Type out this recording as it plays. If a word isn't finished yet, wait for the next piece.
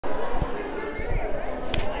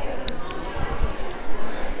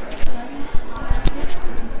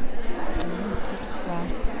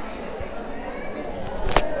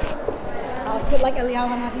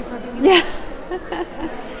Eliyahu, I'm happy for doing Yeah.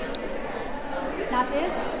 Not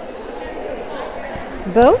this?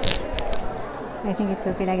 Both? I think it's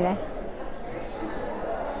okay like that.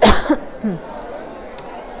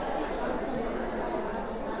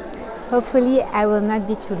 Hopefully I will not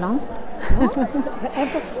be too long.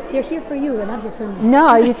 They're here for you, they're not here for me.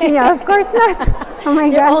 No, you can, of course not. Oh my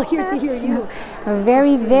They're God. all here to hear you. I'm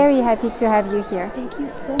very, very happy to have you here. Thank you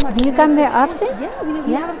so much. Do you come there often? Yeah,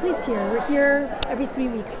 we have a place here. We're here every 3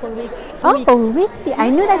 weeks, 4 weeks, 2 Oh, weeks. really? I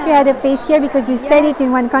knew that you had a place here because you said it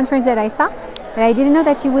in one conference that I saw, but I didn't know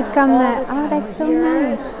that you would come. All the time Oh, that's so here.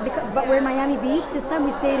 nice. But we're in Miami Beach. This time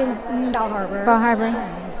we stayed in Bal Harbour. Bal Harbour. So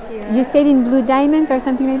nice here. You stayed in Blue Diamonds or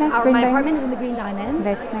something like that? Green My Diamond? apartment is in the Green Diamond.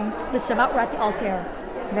 That's nice. This Shabbat, we're at the Altair.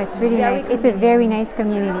 That's really Very nice. It's a very nice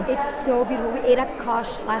community. It's so beautiful. We ate at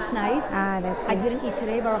Kosh last night. Ah, that's I great. didn't eat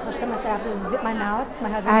today, Baruch Hashem. I said I have to zip my mouth. My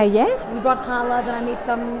husband. Ah, yes? We brought challahs and I made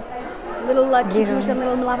some little kiddush and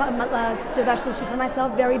little seudah shlishi for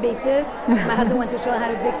myself. Very basic. My husband went to shul and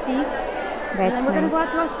had a big feast. And then we're going to go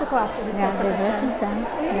out to Rostoko after this. Yeah, Beshvat Hashem.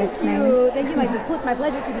 that's Thank you. Thank you, my zechut. My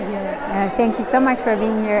pleasure to be here. Thank you so much for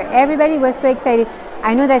being here. Everybody was so excited.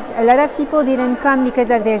 I know that a lot of people didn't come because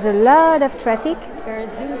there's a lot of traffic. They're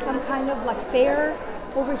doing some kind of like fair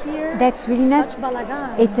over here. That's really not. Such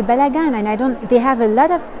balagan. It's a balagan, and they have a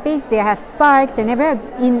lot of space. They have parks and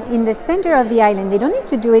in the center of the island. They don't need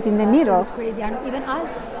to do it in the middle. It's crazy. I know. Even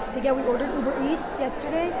us, we ordered Uber Eats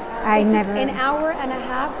yesterday. I it took never. an hour and a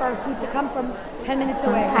half for our food to come from 10 minutes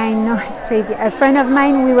away. I know, it's crazy. A friend of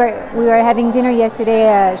mine, we were having dinner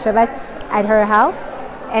yesterday, Shabbat, at her house,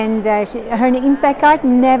 and her Instacart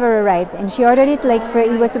never arrived, and she ordered it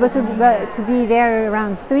it was supposed to be there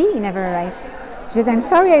around 3. It never arrived. She said, "I'm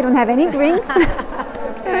sorry, I don't have any drinks." It's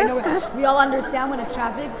okay. I know we all understand when it's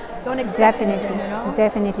traffic. Don't expect Definitely, anything, you know?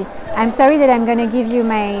 definitely. I'm sorry that I'm going to give you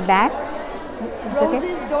my bag. It's Roses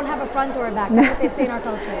okay? don't have a front or a back. That's what they say in our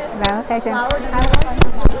culture. Well, fashion. Flower doesn't have a front or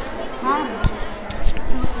a back.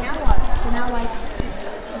 So now what? So now like.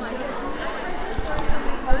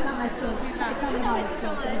 Oh, it's not my stove. It's not my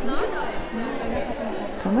stove.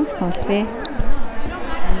 Comment est-ce qu'on fait?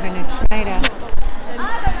 I'm going to try to.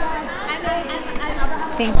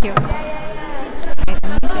 Thank you.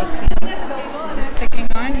 Is it sticking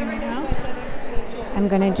on? You need help? I'm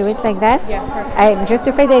going to do it like that. Yeah, perfect. I'm just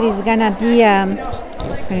afraid that it's going to be. I'm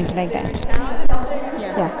going to do like that.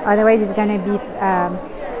 Yeah. Otherwise, it's going to be.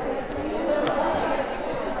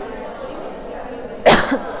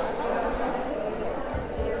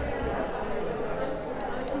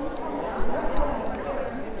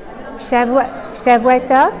 Shavua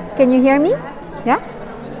Tov, can you hear me? Yeah?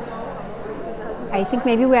 I think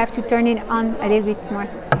maybe we have to turn it on a little bit more.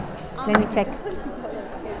 Let me check.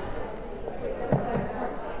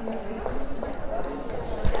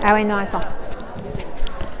 Ah ouais, non, attends.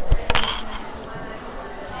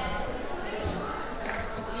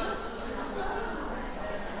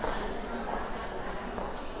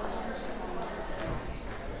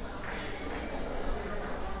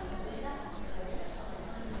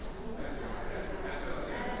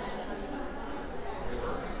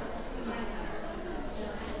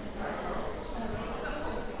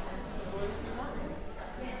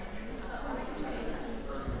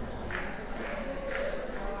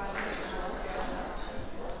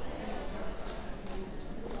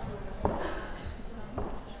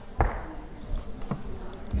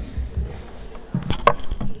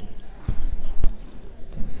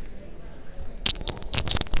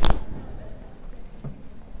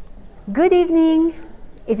 Good evening.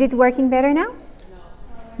 Is it working better now?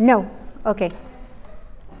 No. Okay.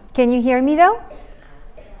 Can you hear me though?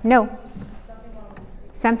 No.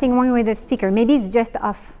 Something wrong with the speaker. Maybe it's just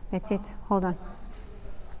off. That's it. Hold on.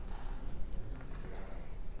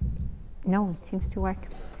 No, it seems to work.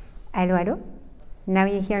 Allo, allo? Now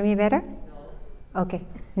you hear me better? Okay.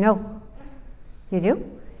 No. You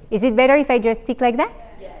do? Is it better if I just speak like that?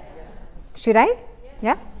 Yes. Should I?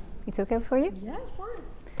 Yeah? It's okay for you? Yeah, of course.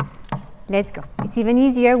 Let's go. It's even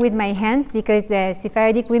easier with my hands because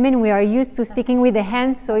Sephardic women, we are used to speaking with the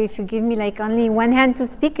hands. So if you give me like only one hand to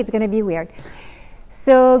speak, it's going to be weird.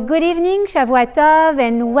 So good evening, Shavua Tov,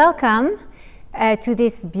 and welcome to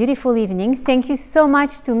this beautiful evening. Thank you so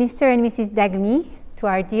much to Mr. and Mrs. Dagmi, to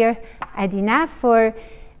our dear Adina, for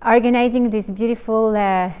organizing this beautiful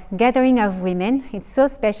gathering of women. It's so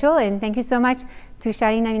special, and thank you so much to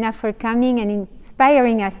Charlene Aminoff for coming and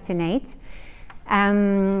inspiring us tonight.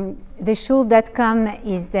 The Shul.com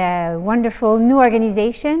is a wonderful new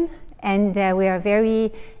organization, and we are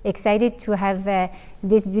very excited to have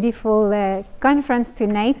this beautiful conference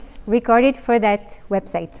tonight recorded for that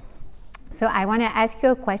website. So I want to ask you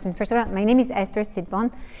a question. First of all, my name is Esther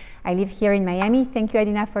Sidbon. I live here in Miami. Thank you,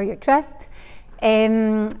 Adina, for your trust.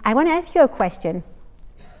 I want to ask you a question.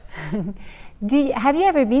 Have you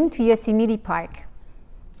ever been to Yosemite Park?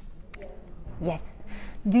 Yes.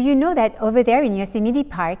 Do you know that over there in Yosemite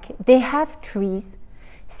Park, they have trees,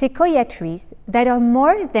 sequoia trees, that are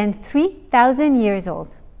more than 3,000 years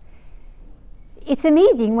old? It's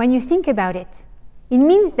amazing when you think about it. It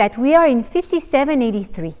means that we are in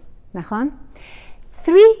 5783.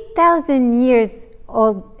 3,000 years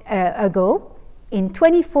ago, in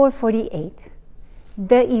 2448,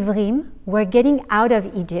 the Ivrim were getting out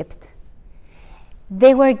of Egypt.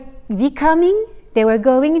 They were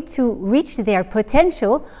going to reach their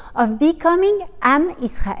potential of becoming Am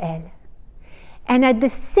Israel. And at the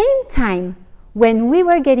same time, when we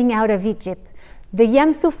were getting out of Egypt, the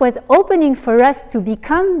Yam Suf was opening for us to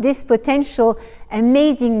become this potential,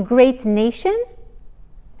 amazing, great nation.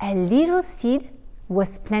 A little seed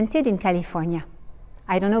was planted in California.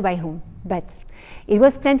 I don't know by whom, but it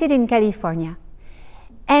was planted in California.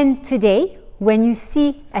 And today, when you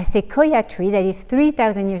see a sequoia tree that is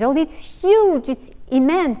 3,000 years old, it's huge, it's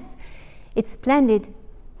immense, it's splendid.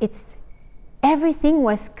 Everything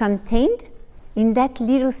was contained in that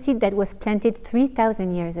little seed that was planted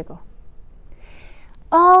 3,000 years ago.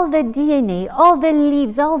 All the DNA, all the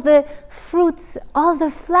leaves, all the fruits, all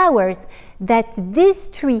the flowers that this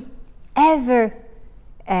tree ever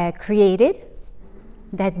created,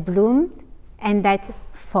 that bloomed and that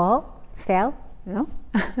fell, no?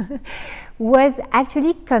 was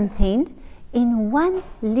actually contained in one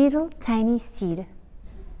little tiny seed.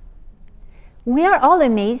 We are all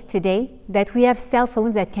amazed today that we have cell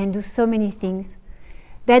phones that can do so many things,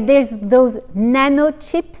 that there's those nano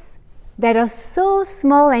chips that are so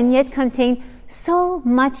small and yet contain so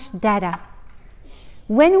much data.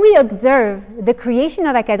 When we observe the creation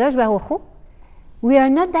of HaKadosh Baruch Hu, we are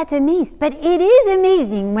not that amazed, but it is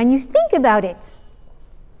amazing when you think about it.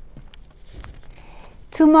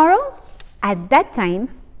 Tomorrow, at that time,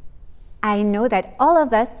 I know that all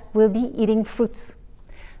of us will be eating fruits.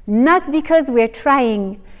 Not because we're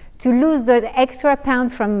trying to lose those extra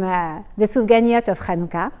pounds from the Sufganiyot of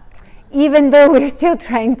Hanukkah, even though we're still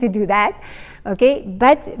trying to do that, okay?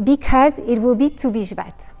 But because it will be Tu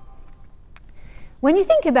Bishvat. When you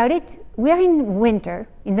think about it, we are in winter,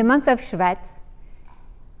 in the month of Shvat,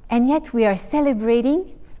 and yet we are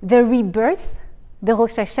celebrating the rebirth, the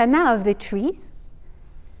Rosh Hashanah of the trees,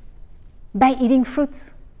 by eating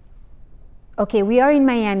fruits. Okay, we are in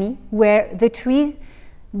Miami, where the trees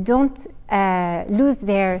don't lose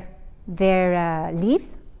their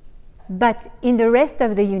leaves, but in the rest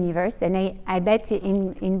of the universe, and I bet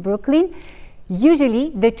in Brooklyn,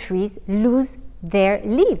 usually the trees lose their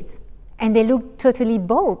leaves, and they look totally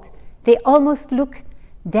bald. They almost look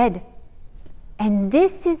dead. And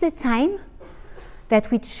this is the time that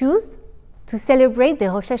we choose to celebrate the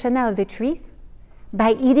Rosh Hashanah of the trees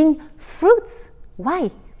by eating fruits. Why?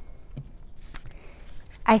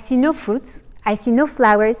 I see no fruits, I see no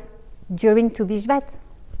flowers during Tu Bishvat.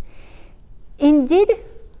 Indeed,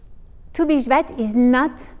 Tu Bishvat is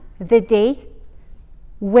not the day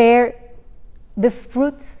where the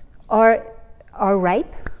fruits are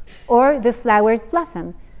ripe or the flowers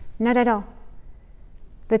blossom. Not at all.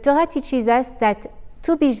 The Torah teaches us that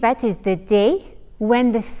Tu Bishvat is the day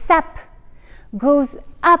when the sap goes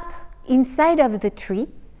up inside of the tree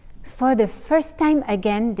for the first time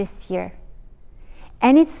again this year.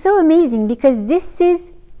 And it's so amazing because this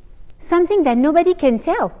is something that nobody can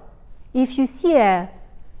tell. If you see a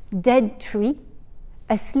dead tree,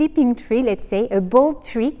 a sleeping tree, let's say, a bald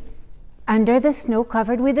tree, under the snow,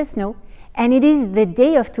 covered with the snow, and it is the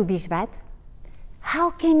day of Tu Bishvat,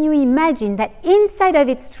 how can you imagine that inside of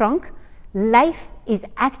its trunk, life is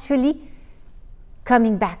actually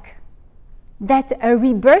coming back? That a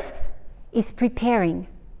rebirth is preparing.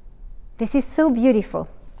 This is so beautiful.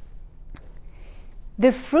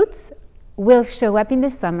 The fruits will show up in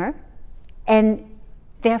the summer, and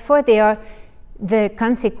therefore they are the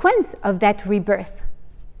consequence of that rebirth.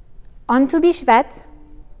 On Tu Bishvat,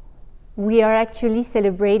 we are actually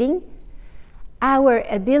celebrating our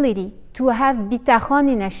ability to have bitachon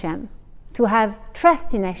in Hashem, to have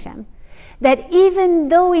trust in Hashem, that even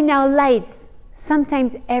though in our lives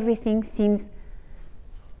sometimes everything seems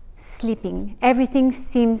sleeping, everything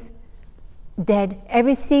seems dead,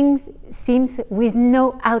 everything seems with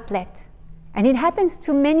no outlet. And it happens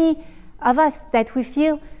to many of us that we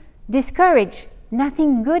feel discouraged.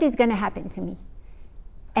 Nothing good is going to happen to me.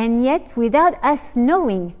 And yet, without us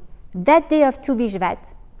knowing that day of Tu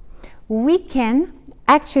Bishvat, we can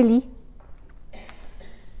actually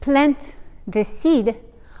plant the seed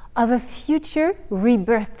of a future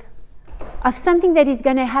rebirth, of something that is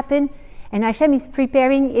going to happen, and Hashem is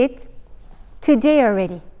preparing it today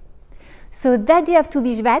already. So that day of Tu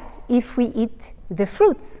Bishvat, if we eat the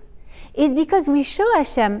fruits, is because we show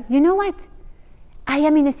Hashem, you know what? I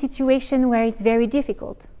am in a situation where it's very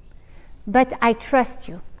difficult, but I trust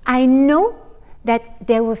you. I know that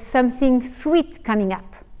there was something sweet coming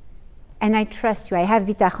up, and I trust you. I have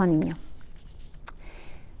bitachon in you.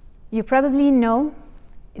 You probably know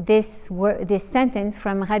this sentence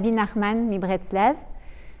from Rabbi Nachman Mibretzlev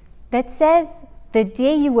that says, the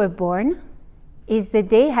day you were born is the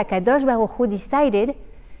day HaKadosh Baruch Hu decided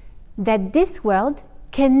that this world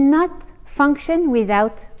cannot function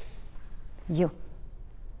without you.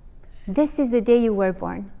 This is the day you were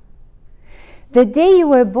born. The day you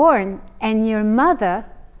were born and your mother,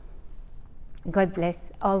 God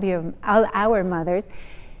bless all our mothers,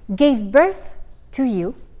 gave birth to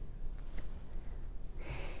you.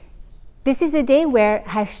 This is a day where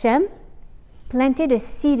Hashem planted a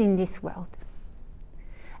seed in this world.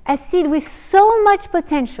 A seed with so much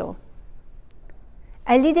potential.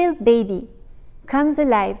 A little baby comes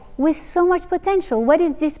alive with so much potential. What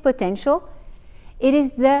is this potential? It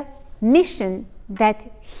is the mission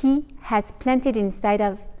that He has planted inside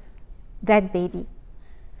of that baby,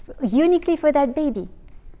 uniquely for that baby.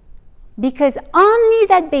 Because only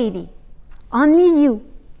that baby, only you,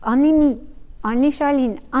 only me, only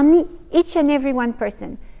Charlene, only each and every one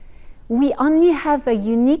person, we only have a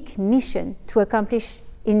unique mission to accomplish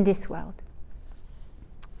in this world.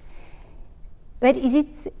 But is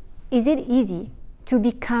it easy to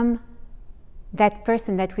become that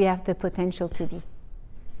person that we have the potential to be?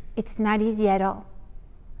 It's not easy at all.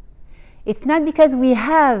 It's not because we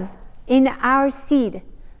have in our seed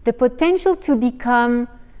the potential to become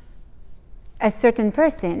a certain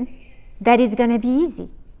person that it's going to be easy.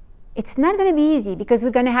 It's not going to be easy because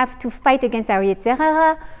we're going to have to fight against our Yetzer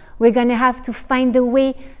Hara. We're going to have to find the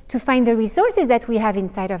way to find the resources that we have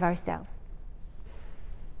inside of ourselves.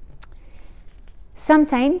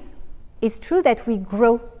 Sometimes it's true that we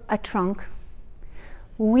grow a trunk,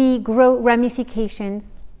 we grow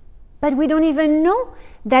ramifications, but we don't even know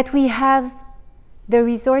that we have the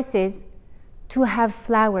resources to have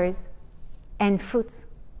flowers and fruits.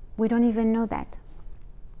 We don't even know that.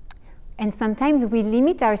 And sometimes we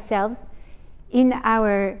limit ourselves in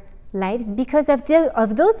our lives because of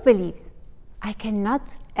those beliefs. I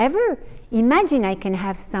cannot ever imagine I can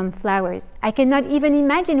have some flowers. I cannot even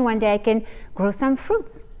imagine one day I can grow some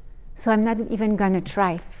fruits. So I'm not even going to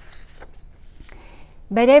try.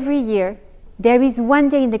 But every year, there is one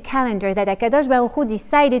day in the calendar that HaKadosh Baruch Hu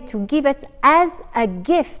decided to give us as a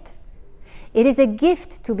gift. It is a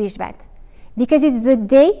gift to Bishvat, because it's the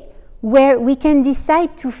day where we can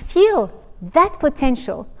decide to feel that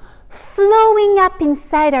potential flowing up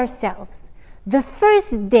inside ourselves. The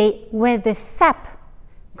first day where the sap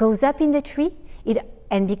goes up in the tree,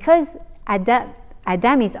 and because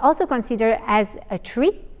Adam is also considered as a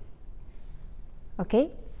tree,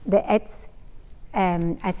 okay, the Etz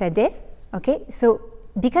Asadeh, okay, so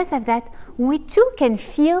because of that, we too can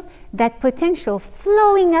feel that potential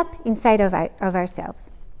flowing up inside of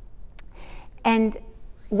ourselves. And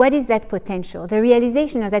what is that potential? The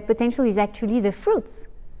realization of that potential is actually the fruits.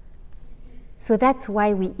 So that's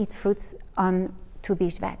why we eat fruits on Tu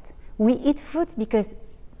Bishvat. We eat fruits because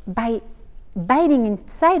by biting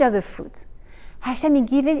inside of a fruit, Hashem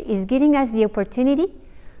is giving us the opportunity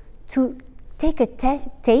to take a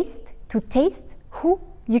taste, to taste who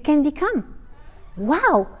you can become.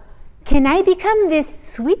 Wow, can I become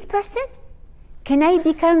this sweet person? Can I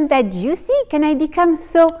become that juicy? Can I become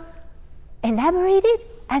so elaborated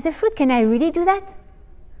as a fruit? Can I really do that?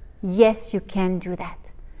 Yes, you can do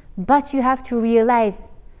that. But you have to realize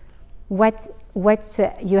what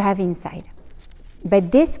you have inside.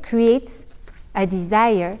 But this creates a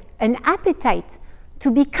desire, an appetite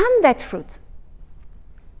to become that fruit.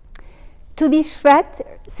 Tu Bishvat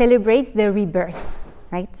celebrates the rebirth,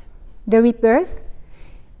 right? The rebirth,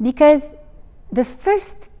 because the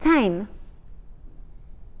first time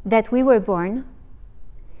that we were born,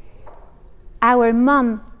 our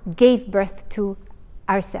mom gave birth to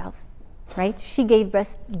ourselves, right? She gave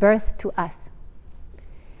birth to us.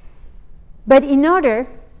 But in order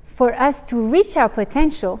for us to reach our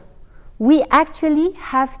potential, we actually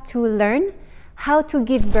have to learn how to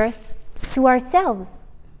give birth to ourselves.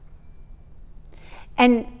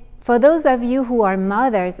 And for those of you who are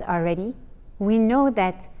mothers already, we know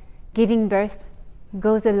that giving birth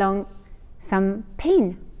goes along some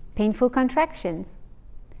painful contractions.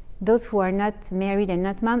 Those who are not married and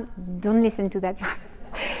not mom, don't listen to that part.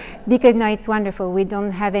 Because no, it's wonderful. We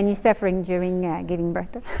don't have any suffering during giving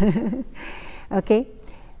birth. Okay?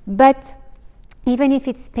 But even if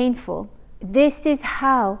it's painful, this is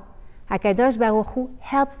how HaKadosh Baruch Hu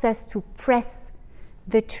helps us to press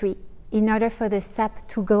the tree in order for the sap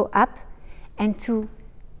to go up and to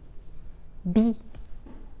be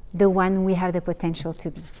the one we have the potential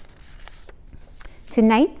to be.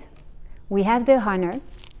 Tonight, we have the honor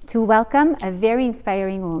to welcome a very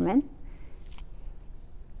inspiring woman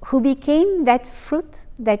who became that fruit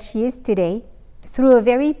that she is today through a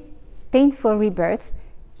very painful rebirth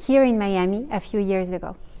here in Miami a few years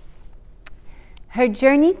ago. Her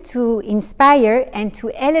journey to inspire and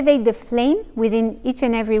to elevate the flame within each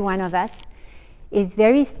and every one of us is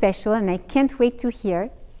very special, and I can't wait to hear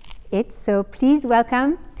it. So please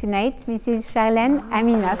welcome tonight Mrs. Charlene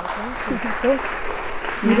Aminoff. Thank you so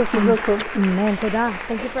beautiful.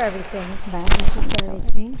 Thank you for everything.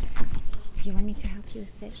 Everything. Do you want me to help you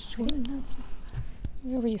sit? Sure. No.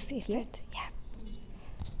 Wherever you see fit. Yeah.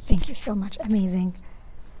 Thank you so much. Amazing.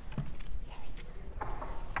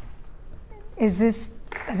 Does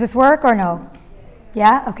this work or no?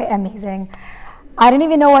 Yeah? Okay, amazing. I don't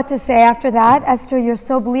even know what to say after that. Esther, you're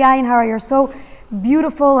so bli ayin hara. You're so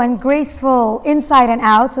beautiful and graceful inside and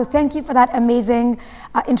out. So thank you for that amazing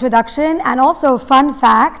introduction. And also, fun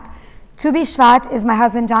fact, Tu Beshvat is my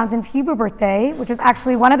husband Jonathan's Hebrew birthday, which is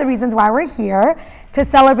actually one of the reasons why we're here, to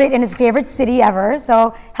celebrate in his favorite city ever.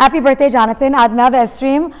 So happy birthday, Jonathan. Ad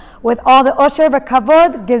 120, with all the osher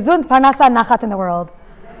v'kavod, gezund, parnasa, nachat in the world.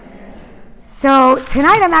 So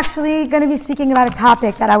tonight I'm actually going to be speaking about a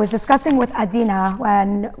topic that I was discussing with Adina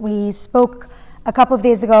when we spoke a couple of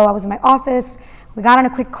days ago. I was in my office. We got on a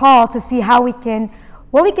quick call to see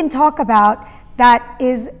what we can talk about that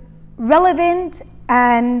is relevant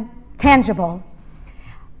and tangible.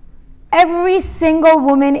 Every single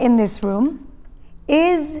woman in this room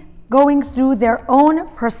is going through their own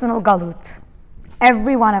personal galut.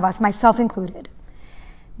 Every one of us, myself included.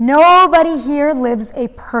 Nobody here lives a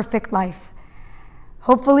perfect life.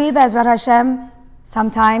 Hopefully, Be'ezrat Hashem,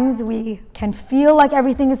 sometimes we can feel like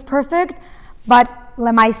everything is perfect, but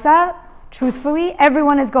Lemaisa, truthfully,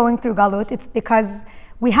 everyone is going through galut. It's because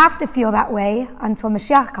we have to feel that way until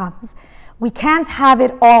Mashiach comes. We can't have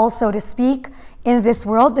it all, so to speak, in this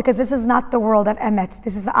world, because this is not the world of emet.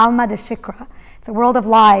 This is the alma de shikra. It's a world of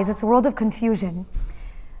lies. It's a world of confusion.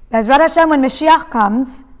 Be'ezrat Hashem, when Mashiach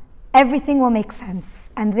comes, everything will make sense,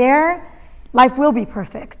 and there, life will be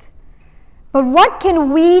perfect. But what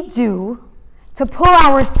can we do to pull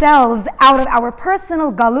ourselves out of our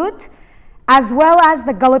personal galut, as well as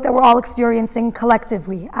the galut that we're all experiencing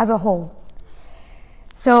collectively, as a whole?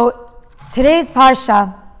 So today's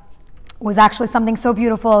parsha was actually something so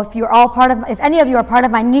beautiful. If any of you are part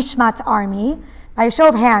of my Nishmat army, by a show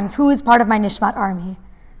of hands, who is part of my Nishmat army?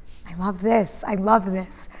 I love this. I love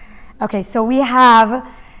this. Okay, so we have,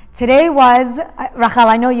 today was, Rachel,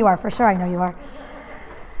 I know you are, for sure I know you are.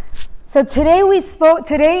 So today is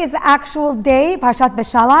the actual day, Parshat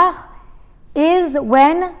Beshalach, is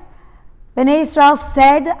when Bnei Israel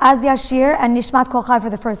said Az Yashir and Nishmat Kol Chai for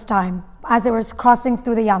the first time, as they were crossing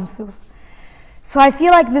through the Yam Suf. So I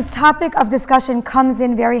feel like this topic of discussion comes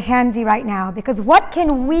in very handy right now, because what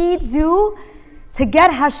can we do to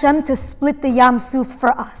get Hashem to split the Yam Suf for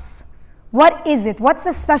us? What is it? What's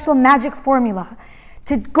the special magic formula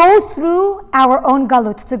to go through our own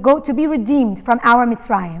galut, to be redeemed from our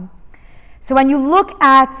Mitzrayim? So when you look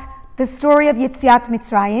at the story of Yetziat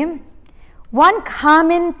Mitzrayim, one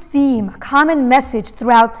common theme, common message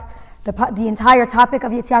throughout the entire topic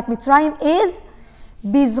of Yetziat Mitzrayim is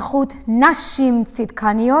Bizchut Nashim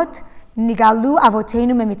Tzidkaniot Nigalu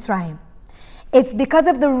Avotenu MeMitzrayim. It's because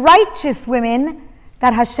of the righteous women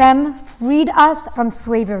that Hashem freed us from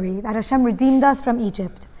slavery, that Hashem redeemed us from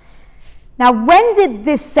Egypt. Now, when did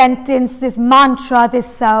this sentence, this mantra,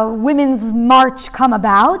 this women's march come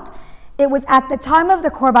about? It was at the time of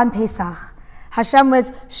the Korban Pesach. Hashem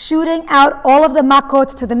was shooting out all of the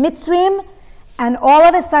makot to the Mitzrim, and all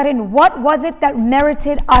of a sudden, what was it that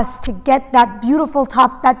merited us to get that beautiful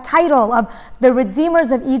that title of the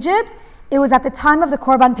Redeemers of Egypt? It was at the time of the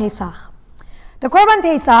Korban Pesach. The Korban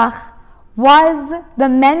Pesach was the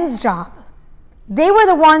men's job. They were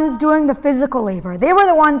the ones doing the physical labor. They were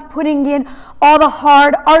the ones putting in all the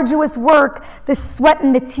hard, arduous work, the sweat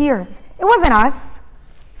and the tears. It wasn't us.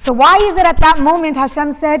 So why is it at that moment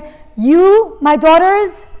Hashem said, you, my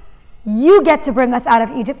daughters, you get to bring us out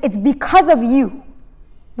of Egypt. It's because of you.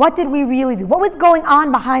 What did we really do? What was going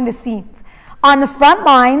on behind the scenes? On the front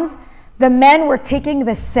lines, the men were taking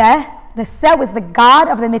the Seh. The Seh was the god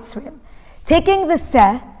of the Mitzrim. Taking the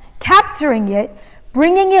Seh, capturing it,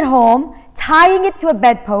 bringing it home, tying it to a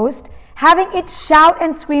bedpost, having it shout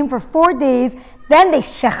and scream for 4 days. Then they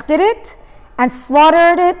shechted it and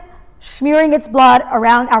slaughtered it, smearing its blood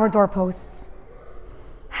around our doorposts.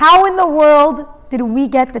 How in the world did we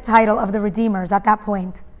get the title of the Redeemers at that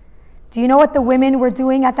point? Do you know what the women were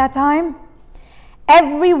doing at that time?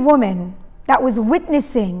 Every woman that was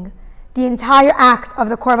witnessing the entire act of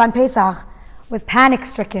the Korban Pesach was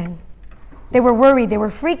panic-stricken. They were worried. They were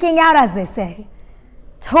freaking out, as they say.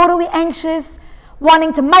 Totally anxious,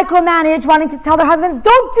 wanting to micromanage, wanting to tell their husbands,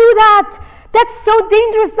 don't do that. That's so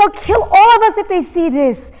dangerous. They'll kill all of us if they see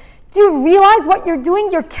this. Do you realize what you're doing?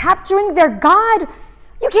 You're capturing their God.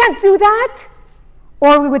 You can't do that.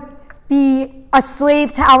 Or we would be a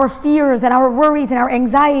slave to our fears and our worries and our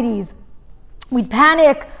anxieties. We'd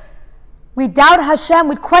panic. We'd doubt Hashem.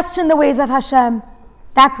 We'd question the ways of Hashem.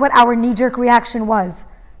 That's what our knee-jerk reaction was,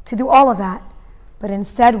 to do all of that. But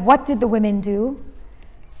instead, what did the women do?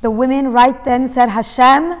 The women right then said,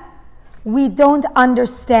 Hashem, we don't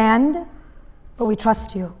understand, but we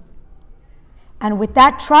trust you. And with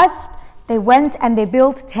that trust, they went and they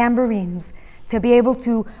built tambourines to be able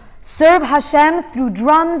to serve Hashem through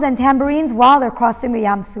drums and tambourines while they're crossing the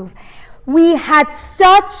Yam Suf. We had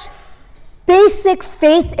such basic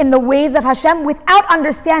faith in the ways of Hashem without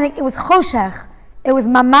understanding. It was choshech. It was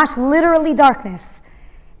mamash, literally darkness.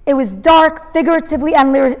 It was dark, figuratively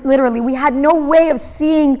and literally. We had no way of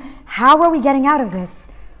seeing how are we getting out of this.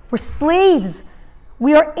 We're slaves.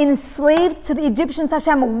 We are enslaved to the Egyptians,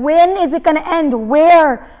 Hashem. When is it going to end?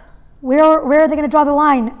 Where are they going to draw the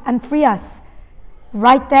line and free us?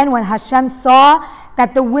 Right then, when Hashem saw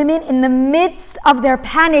that the women, in the midst of their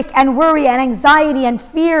panic and worry and anxiety and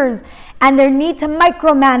fears and their need to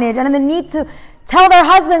micromanage and the need to tell their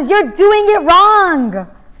husbands, you're doing it wrong,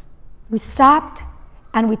 we stopped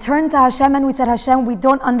and we turned to Hashem and we said, Hashem, we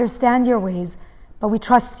don't understand your ways, but we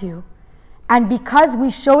trust you. And because we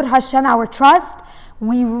showed Hashem our trust,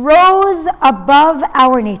 we rose above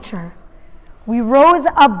our nature. We rose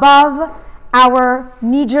above our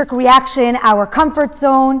knee-jerk reaction, our comfort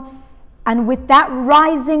zone, and with that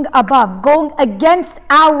rising above, going against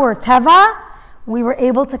our teva, we were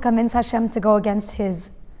able to convince Hashem to go against his.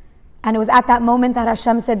 And it was at that moment that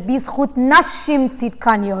Hashem said, Bizchut nashim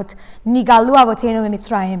tzidkaniot nigalu avotenu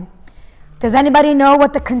miMitzrayim. Does anybody know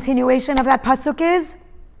what the continuation of that pasuk is?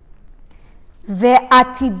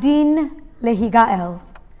 Ve'atidin lehigael.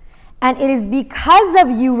 And it is because of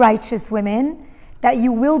you, righteous women, that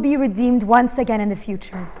you will be redeemed once again in the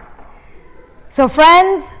future. So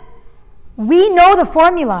friends, we know the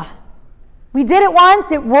formula. We did it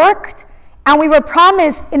once, it worked, and we were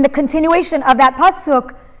promised in the continuation of that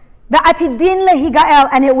pasuk, the atidin lehigael,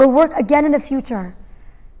 and it will work again in the future.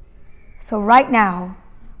 So right now,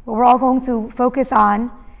 what we're all going to focus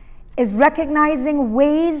on is recognizing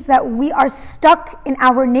ways that we are stuck in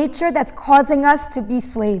our nature that's causing us to be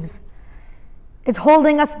slaves. It's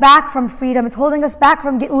holding us back from freedom. It's holding us back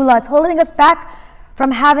from Geula. It's holding us back from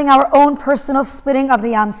having our own personal splitting of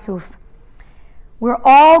the Yam Suf. We're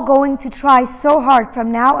all going to try so hard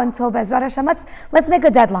from now until Bezrat Hashem. Let's make a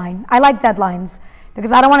deadline. I like deadlines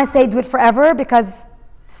because I don't want to say do it forever because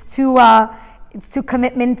it's too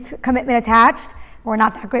commitment attached. We're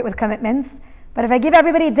not that great with commitments. But if I give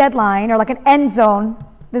everybody a deadline or like an end zone,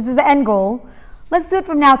 this is the end goal, let's do it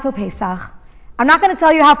from now till Pesach. I'm not going to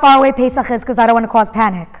tell you how far away Pesach is because I don't want to cause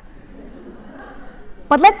panic.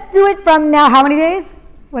 But let's do it from now. How many days?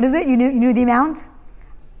 What is it? You knew the amount?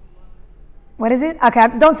 What is it? Okay,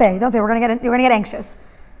 don't say. We're going to get anxious.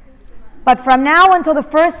 But from now until the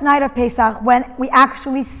first night of Pesach, when we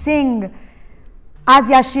actually sing Az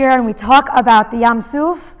Yashir and we talk about the Yam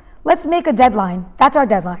Suf, let's make a deadline. That's our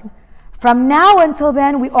deadline. From now until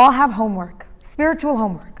then, we all have homework, spiritual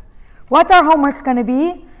homework. What's our homework going to be?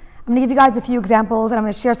 I'm going to give you guys a few examples and I'm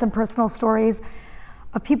going to share some personal stories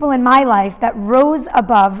of people in my life that rose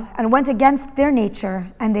above and went against their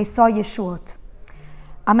nature and they saw Yeshuot.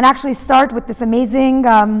 I'm going to actually start with this amazing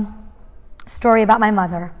story about my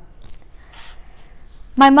mother.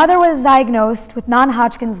 My mother was diagnosed with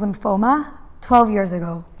non-Hodgkin's lymphoma 12 years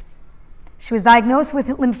ago. She was diagnosed with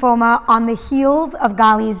lymphoma on the heels of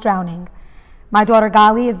Gali's drowning. My daughter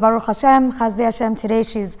Gali is Baruch Hashem, Chazdei Hashem. Today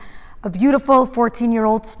she's a beautiful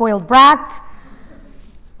 14-year-old spoiled brat.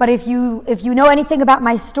 But if you know anything about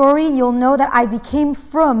my story, you'll know that I became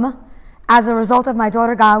frum as a result of my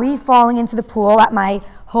daughter Gali falling into the pool at my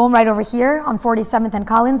home right over here on 47th and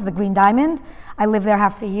Collins, the Green Diamond. I lived there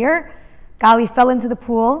half the year. Gali fell into the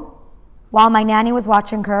pool while my nanny was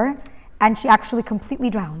watching her, and she actually completely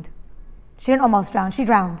drowned. She didn't almost drown, she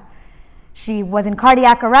drowned. She was in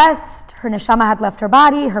cardiac arrest. Her neshama had left her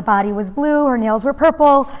body. Her body was blue. Her nails were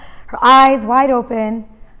purple. Her eyes wide open.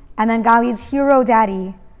 And then Gali's hero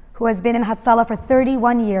daddy, who has been in Hatzalah for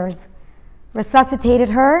 31 years,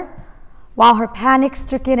 resuscitated her while her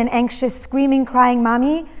panic-stricken and anxious, screaming, crying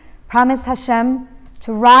mommy promised Hashem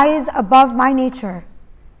to rise above my nature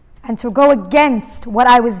and to go against what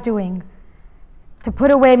I was doing, to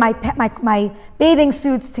put away my bathing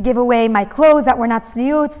suits, to give away my clothes that were not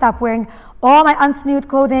sniut, stop wearing all my unsniut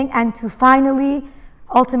clothing, and to finally,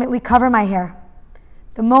 ultimately cover my hair.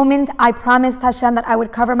 The moment I promised Hashem that I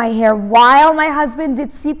would cover my hair while my husband did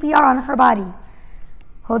CPR on her body,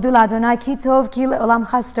 Hodu l'Adonai ki tov ki le'olam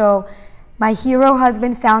chasto, my hero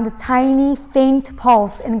husband found a tiny, faint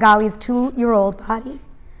pulse in Gali's 2-year-old body.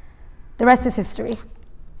 The rest is history.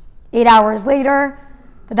 8 hours later,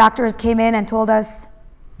 the doctors came in and told us,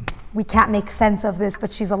 we can't make sense of this, but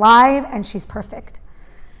she's alive and she's perfect.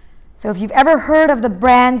 So if you've ever heard of the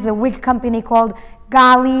brand, the wig company called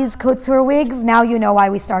Gali's Couture Wigs, now you know why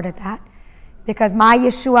we started that. Because my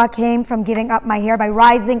Yeshua came from giving up my hair by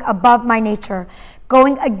rising above my nature,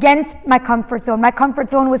 going against my comfort zone. My comfort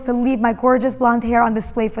zone was to leave my gorgeous blonde hair on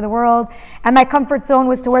display for the world, and my comfort zone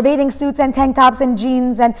was to wear bathing suits and tank tops and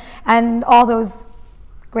jeans and all those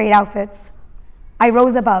great outfits. I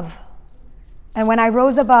rose above. And when I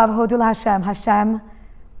rose above, Hodul Hashem, Hashem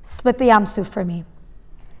split the Yam Suf for me.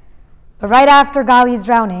 But right after Gali's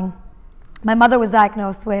drowning, my mother was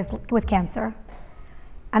diagnosed with cancer.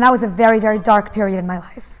 And that was a very, very dark period in my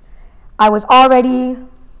life. I was already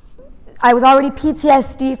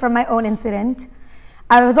PTSD from my own incident.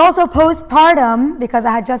 I was also postpartum because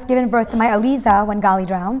I had just given birth to my Aliza when Gali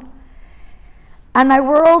drowned. And my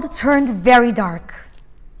world turned very dark.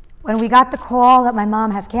 When we got the call that my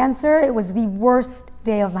mom has cancer, it was the worst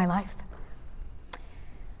day of my life.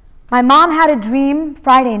 My mom had a dream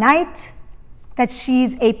Friday night that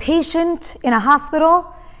she's a patient in a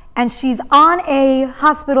hospital and she's on a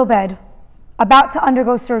hospital bed about to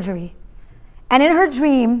undergo surgery. And in her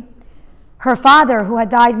dream, her father, who had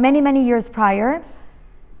died many, many years prior,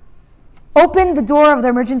 opened the door of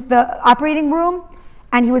the operating room,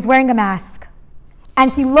 and he was wearing a mask.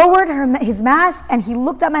 And he lowered his mask, and he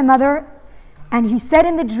looked at my mother, and he said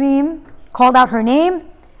in the dream, called out her name,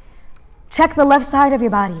 check the left side of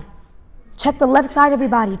your body. Check the left side of your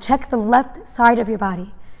body. Check the left side of your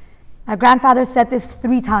body. My grandfather said this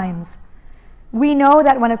 3 times. We know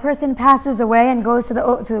that when a person passes away and goes to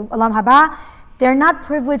Olam Haba, they're not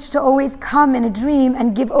privileged to always come in a dream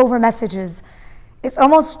and give over messages. It's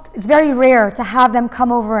very rare to have them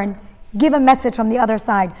come over and give a message from the other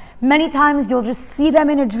side. Many times you'll just see them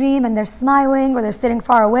in a dream and they're smiling or they're sitting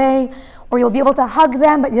far away, or you'll be able to hug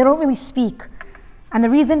them, but they don't really speak. And the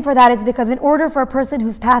reason for that is because in order for a person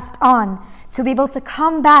who's passed on to be able to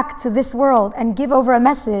come back to this world and give over a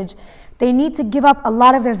message, they need to give up a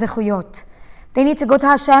lot of their zechuyot. They need to go to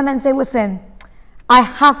Hashem and say, listen, I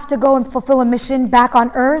have to go and fulfill a mission back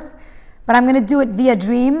on earth, but I'm going to do it via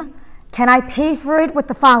dream. Can I pay for it with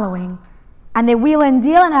the following? And they wheel and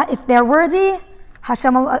deal, and if they're worthy,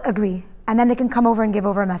 Hashem will agree. And then they can come over and give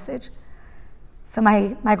over a message. So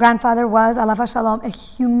my grandfather was, alav shalom, a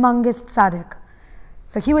humongous tzaddik.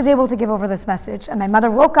 So he was able to give over this message. And my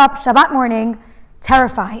mother woke up Shabbat morning,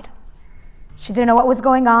 terrified. She didn't know what was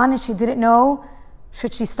going on, and she didn't know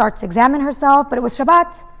should she start to examine herself, but it was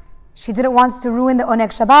Shabbat. She didn't want to ruin the Oneg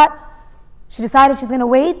Shabbat. She decided she's going to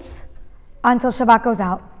wait until Shabbat goes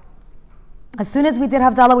out. As soon as we did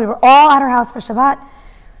Havdalah, we were all at her house for Shabbat.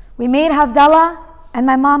 We made Havdalah, and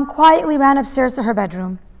my mom quietly ran upstairs to her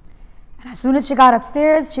bedroom. And as soon as she got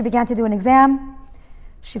upstairs, she began to do an exam.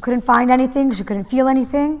 She couldn't find anything. She couldn't feel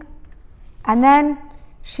anything. And then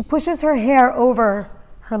she pushes her hair over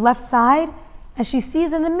her left side, and she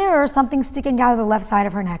sees in the mirror something sticking out of the left side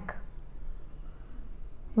of her neck.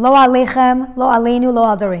 Lo aleichem, lo aleinu, lo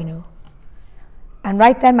al darenu. And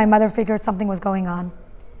right then, my mother figured something was going on.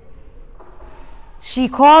 She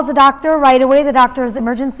calls the doctor right away. The doctor's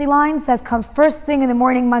emergency line says, come first thing in the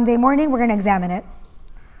morning, Monday morning, we're going to examine it.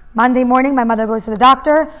 Monday morning, my mother goes to the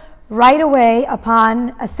doctor. Right away,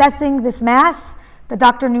 upon assessing this mass, the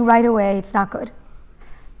doctor knew right away it's not good.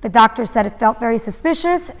 The doctor said it felt very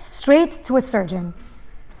suspicious, straight to a surgeon.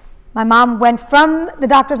 My mom went from the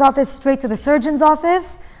doctor's office straight to the surgeon's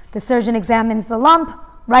office. The surgeon examines the lump,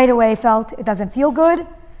 right away felt it doesn't feel good,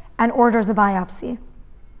 and orders a biopsy.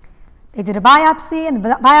 They did a biopsy, and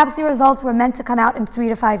the biopsy results were meant to come out in 3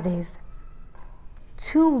 to 5 days.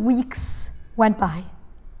 2 weeks went by,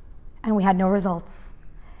 and we had no results.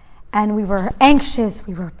 And we were anxious,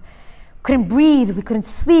 couldn't breathe, we couldn't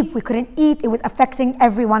sleep, we couldn't eat. It was affecting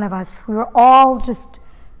every one of us. We were all just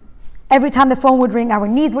Every time the phone would ring, our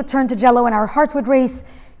knees would turn to jello and our hearts would race.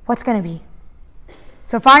 What's going to be?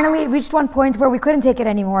 So finally, it reached one point where we couldn't take it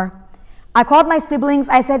anymore. I called my siblings.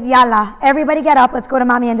 I said, Yalla, everybody get up. Let's go to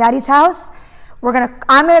mommy and daddy's house. I'm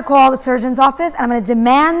going to call the surgeon's office and I'm going to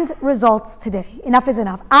demand results today. Enough is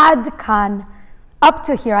enough. Ad kan. Up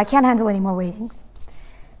to here. I can't handle any more waiting.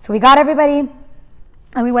 So we got everybody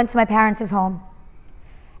and we went to my parents' home.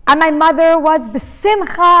 And my mother was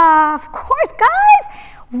besimcha. Of course, guys,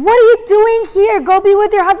 what are you doing here? Go be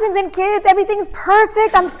with your husbands and kids. Everything's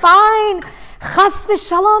perfect. I'm fine. Chas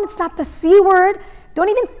v'shalom. It's not the C word. Don't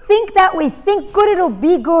even think that way. Think good, it'll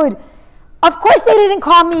be good. Of course they didn't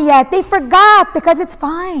call me yet. They forgot because it's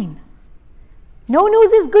fine. No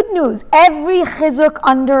news is good news. Every chizuk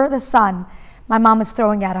under the sun, my mom is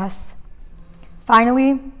throwing at us.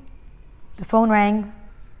 Finally, the phone rang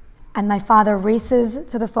and my father races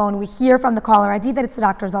to the phone. We hear from the caller ID that it's the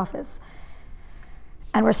doctor's office.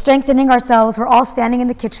 And we're strengthening ourselves. We're all standing in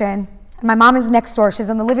the kitchen. And my mom is next door. She's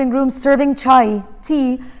in the living room serving tea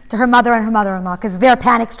to her mother and her mother-in-law because they're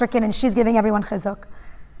panic-stricken and she's giving everyone chizuk.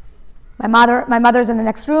 My mother's in the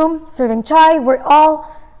next room serving chai. We're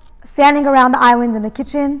all standing around the island in the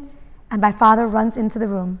kitchen and my father runs into the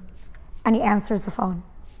room and he answers the phone.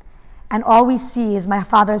 And all we see is my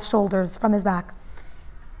father's shoulders from his back.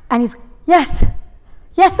 And he's, yes,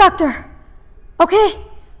 doctor. Okay.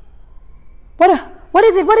 What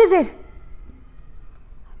is it?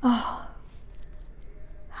 Oh,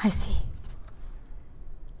 I see.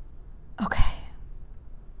 Okay.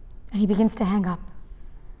 And he begins to hang up.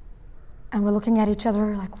 And we're looking at each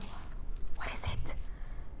other like, what is it?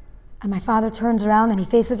 And my father turns around and he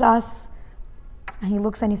faces us. And he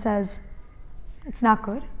looks and he says, it's not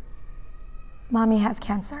good. Mommy has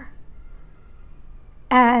cancer.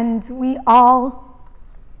 And we all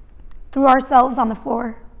threw ourselves on the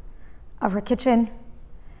floor of her kitchen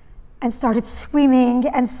and started screaming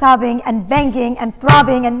and sobbing and banging and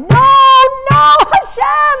throbbing and no,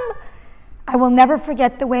 Hashem! I will never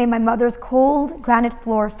forget the way my mother's cold granite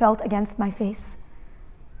floor felt against my face.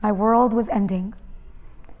 My world was ending.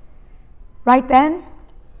 Right then,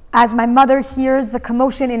 as my mother hears the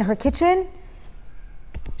commotion in her kitchen,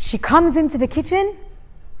 she comes into the kitchen,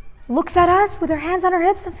 looks at us with her hands on her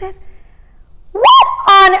hips and says, what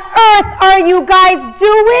on earth are you guys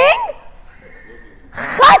doing?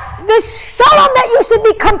 Chas v'shalom that you should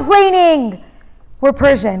be complaining. We're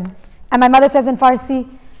Persian. And my mother says in Farsi,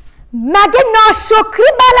 are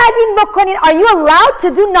you allowed to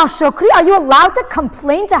do nashokri? Are you allowed to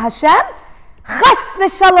complain to Hashem? Chas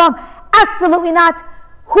v'shalom. Absolutely not.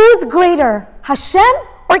 Who's greater, Hashem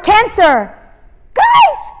or cancer?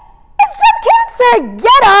 Guys, it's just cancer.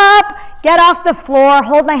 Get up. Get off the floor.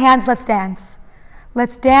 Hold my hands. Let's dance.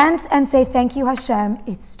 Let's dance and say, thank you, Hashem.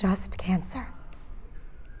 It's just cancer.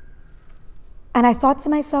 And I thought to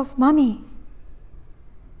myself, Mommy,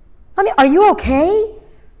 are you okay?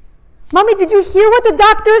 Mommy, did you hear what the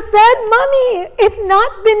doctor said? Mommy, it's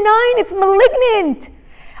not benign, it's malignant.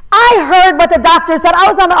 I heard what the doctor said.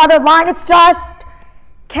 I was on the other line. It's just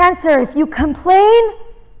cancer. If you complain,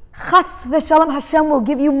 chas v'shalom, Hashem will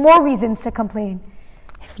give you more reasons to complain.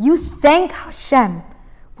 If you thank Hashem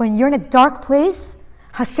when you're in a dark place,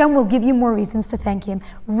 Hashem will give you more reasons to thank Him.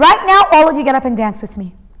 Right now, all of you get up and dance with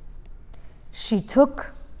me. She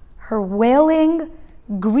took her wailing,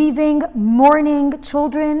 grieving, mourning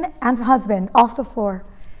children and husband off the floor.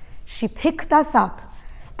 She picked us up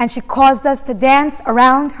and she caused us to dance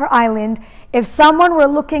around her island. If someone were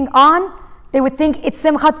looking on, they would think it's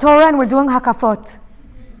Simchat Torah and we're doing hakafot.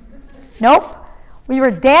 Nope. We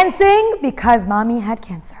were dancing because Mommy had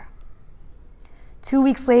cancer. 2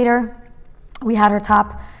 weeks later, we had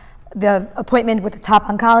the appointment with the top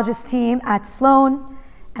oncologist team at Sloan.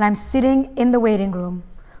 And I'm sitting in the waiting room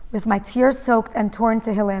with my tears-soaked and torn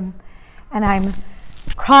Tehillim, and I'm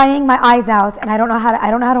crying my eyes out, and I don't know how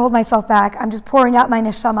to hold myself back. I'm just pouring out my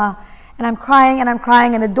neshama, and I'm crying,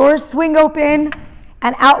 and the doors swing open,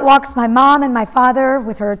 and out walks my mom and my father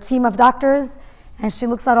with her team of doctors, and she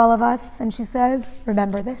looks at all of us, and she says,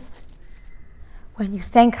 remember this. When you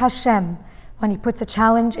thank Hashem, when He puts a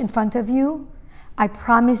challenge in front of you, I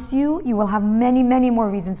promise you, you will have many, many more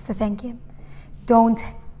reasons to thank Him. Don't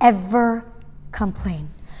ever complain.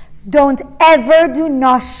 Don't ever do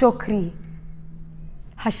nashokri.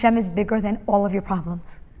 Hashem is bigger than all of your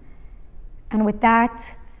problems. And with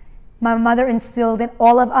that, my mother instilled in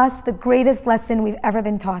all of us the greatest lesson we've ever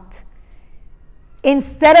been taught.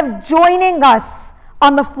 Instead of joining us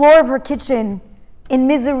on the floor of her kitchen in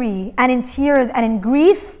misery and in tears and in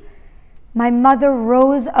grief, my mother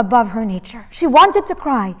rose above her nature. She wanted to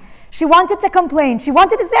cry. She wanted to complain. She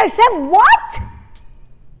wanted to say, Hashem, what?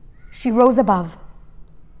 she rose above.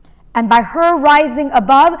 And by her rising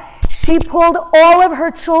above, she pulled all of her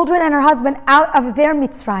children and her husband out of their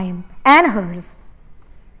Mitzrayim and hers.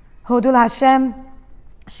 Hodul Hashem,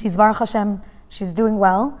 she's Baruch Hashem, she's doing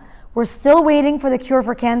well. We're still waiting for the cure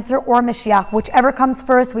for cancer or Mashiach. Whichever comes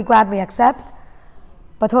first, we gladly accept.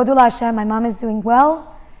 But Hodul Hashem, my mom is doing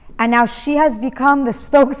well. And now she has become the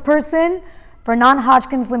spokesperson for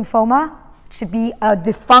non-Hodgkin's lymphoma. It should be a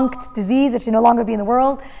defunct disease. It should no longer be in the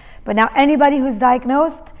world. But now anybody who's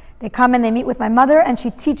diagnosed, they come and they meet with my mother and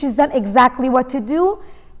she teaches them exactly what to do,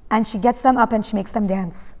 and she gets them up and she makes them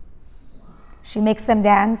dance. She makes them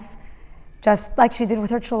dance just like she did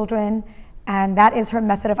with her children, and that is her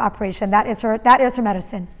method of operation. That is her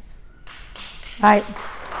medicine. Right?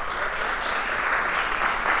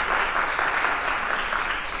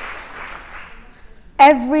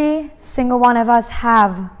 Every single one of us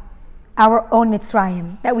have our own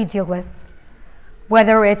Mitzrayim that we deal with.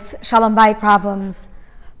 Whether it's Shalom Bayit problems,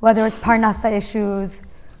 whether it's Parnasa issues,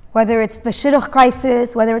 whether it's the Shidduch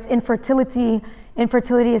crisis, whether it's infertility.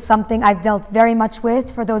 Infertility is something I've dealt very much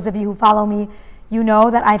with. For those of you who follow me, you know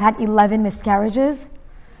that I've had 11 miscarriages.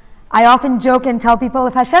 I often joke and tell people,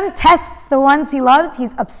 if Hashem tests the ones He loves,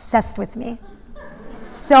 He's obsessed with me.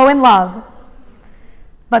 So in love.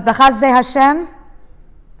 But B'chazdei Hashem,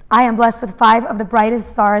 I am blessed with 5 of the brightest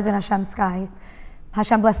stars in Hashem's sky.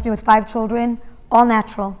 Hashem blessed me with 5 children, all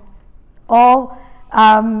natural, all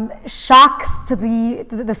shocks to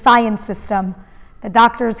the science system. The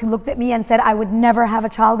doctors who looked at me and said I would never have a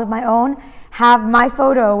child of my own have my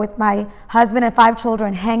photo with my husband and 5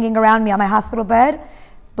 children hanging around me on my hospital bed,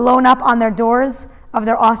 blown up on their doors of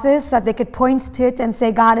their office so that they could point to it and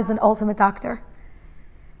say God is an ultimate doctor.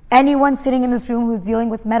 Anyone sitting in this room who's dealing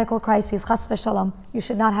with medical crises, chas v'shalom, you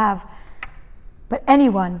should not have. But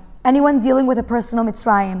anyone dealing with a personal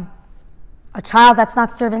Mitzrayim, a child that's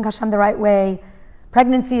not serving Hashem the right way,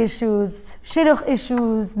 pregnancy issues, shidduch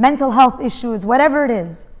issues, mental health issues, whatever it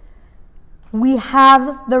is, we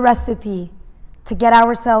have the recipe to get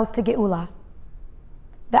ourselves to Geula.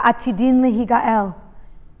 The atidin lihigael.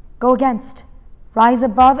 Go against. Rise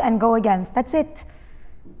above and go against. That's it.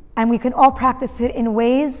 And we can all practice it in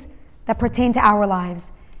ways that pertain to our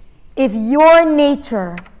lives. If your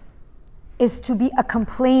nature is to be a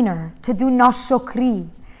complainer, to do nashokri,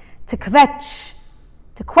 to kvetch,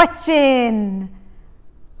 to question,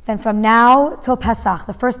 then from now till Pesach,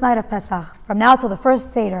 the first night of Pesach, from now till the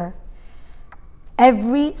first Seder,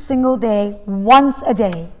 every single day, once a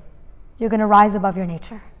day, you're going to rise above your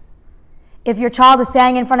nature. If your child is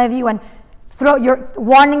standing in front of you and you're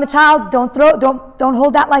warning the child, don't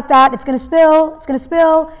hold that like that, it's going to spill, it's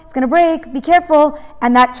going to break, be careful,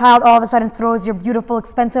 and that child all of a sudden throws your beautiful,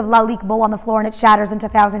 expensive lalik bowl on the floor and it shatters into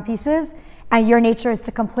 1,000 pieces, and your nature is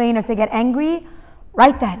to complain or to get angry,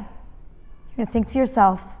 right then, you're going to think to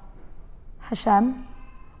yourself, Hashem,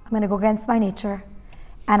 I'm going to go against my nature,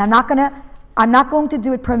 and I'm not going to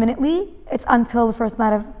do it permanently. It's until the first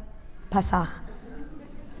night of Pesach.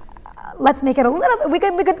 Let's make it a little bit, we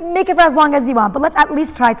could make it for as long as you want, but let's at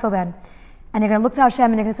least try till then. And you're going to look to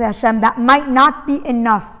Hashem and you're going to say, Hashem, that might not be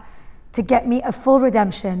enough to get me a full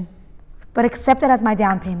redemption, but accept it as my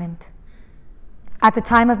down payment. At the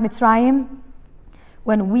time of Mitzrayim,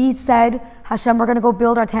 when we said, Hashem, we're going to go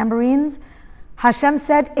build our tambourines, Hashem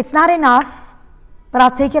said, it's not enough, but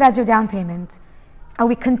I'll take it as your down payment. And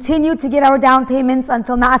we continued to give our down payments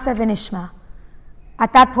until Na'aseh v'nishma.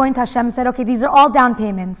 At that point, Hashem said, okay, these are all down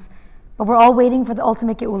payments, but we're all waiting for the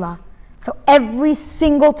ultimate Geula. So every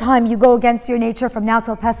single time you go against your nature from now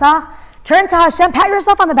till Pesach, turn to Hashem, pat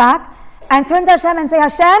yourself on the back, and turn to Hashem and say,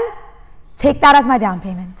 Hashem, take that as my down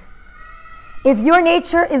payment. If your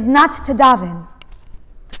nature is not to daven,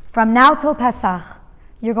 from now till Pesach,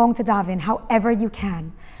 you're going to daven however you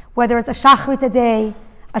can. Whether it's a Shachrit a day,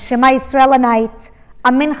 a Shema Yisrael a night,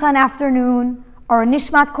 a Mincha an afternoon, or a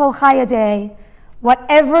Nishmat Kol Chai a day,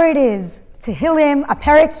 whatever it is, Tehillim, a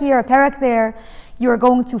perek here, a perek there, you are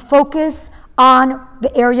going to focus on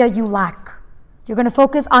the area you lack. You're going to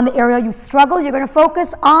focus on the area you struggle. You're going to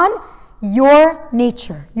focus on your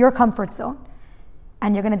nature, your comfort zone.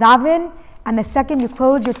 And you're going to daven, and the second you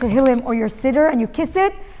close your Tehillim or your Siddur and you kiss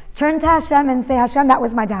it, turn to Hashem and say, Hashem, that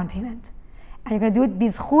was my down payment. And you're going to do it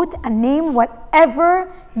bizchut and name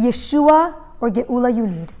whatever Yeshua or Geula you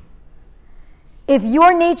need. If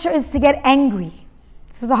your nature is to get angry,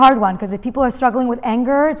 this is a hard one because if people are struggling with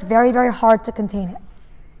anger, it's very, very hard to contain it.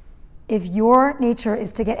 If your nature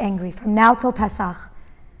is to get angry from now till Pesach,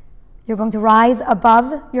 you're going to rise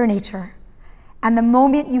above your nature. And the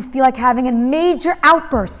moment you feel like having a major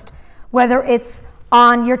outburst, whether it's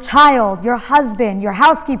on your child, your husband, your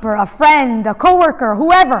housekeeper, a friend, a coworker,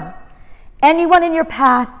 whoever, Anyone in your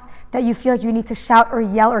path that you feel like you need to shout or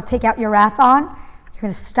yell or take out your wrath on, you're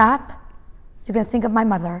going to stop. You're going to think of my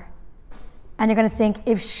mother. And you're going to think,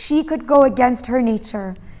 if she could go against her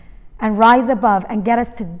nature and rise above and get us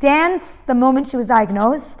to dance the moment she was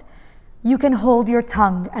diagnosed, you can hold your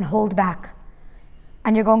tongue and hold back.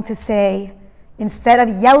 And you're going to say, instead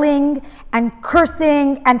of yelling and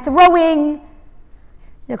cursing and throwing,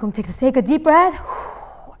 you're going to take a deep breath,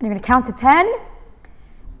 and you're going to count to 10,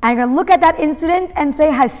 and you're going to look at that incident and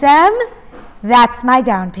say, Hashem, that's my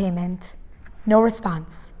down payment. No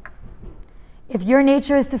response. If your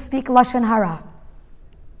nature is to speak Lashon Hara,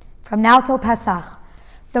 from now till Pesach,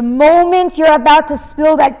 the moment you're about to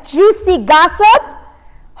spill that juicy gossip,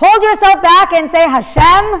 hold yourself back and say, Hashem,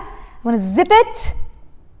 I'm going to zip it,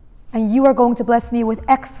 and you are going to bless me with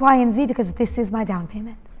X, Y, and Z because this is my down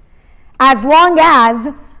payment. As long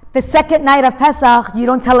as the second night of Pesach, you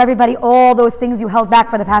don't tell everybody all those things you held back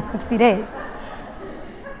for the past 60 days.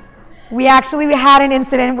 We had an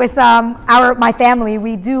incident with my family.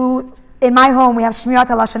 In my home, we have Shmirat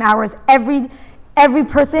HaLashon hours. Every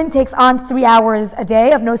person takes on 3 hours a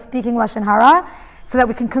day of no speaking Lashon Hara so that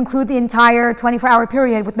we can conclude the entire 24-hour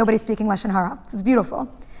period with nobody speaking Lashon Hara. So it's beautiful.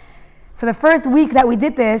 So the first week that we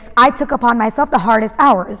did this, I took upon myself the hardest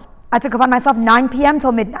hours. I took upon myself 9 p.m.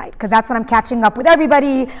 till midnight because that's when I'm catching up with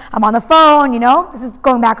everybody. I'm on the phone, This is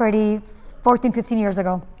going back already 14, 15 years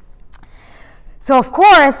ago. So of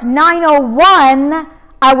course, 9:01,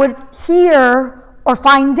 I would hear or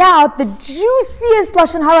find out the juiciest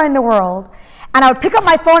Lashon Hara in the world. And I would pick up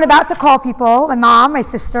my phone about to call people, my mom, my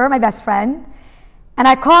sister, my best friend. And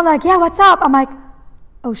I'd call them like, yeah, what's up? I'm like,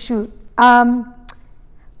 oh shoot,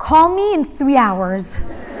 call me in 3 hours.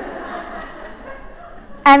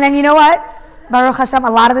 And then you know what? Baruch Hashem,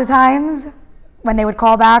 a lot of the times when they would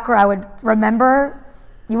call back or I would remember,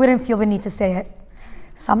 you wouldn't feel the need to say it.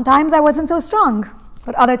 Sometimes I wasn't so strong,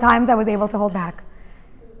 but other times I was able to hold back.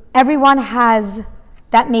 Everyone has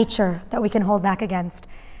that nature that we can hold back against.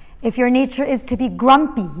 If your nature is to be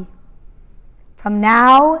grumpy, from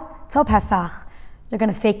now till Pesach, you're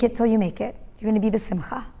going to fake it till you make it. You're going to be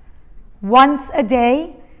besimcha. Once a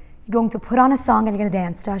day, you're going to put on a song and you're going to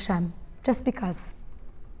dance to Hashem, just because.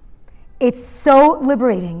 It's so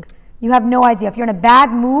liberating. You have no idea. If you're in a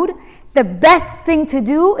bad mood, the best thing to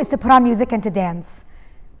do is to put on music and to dance.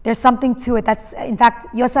 There's something to it. That's, in fact,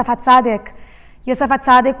 Yosef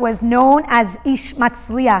HaTzadik was known as Ish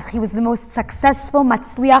Matzliach. He was the most successful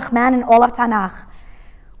Matzliach man in all of Tanakh.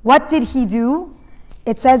 What did he do?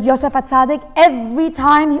 It says Yosef HaTzadik, every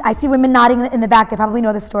time, I see women nodding in the back, they probably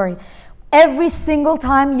know the story. Every single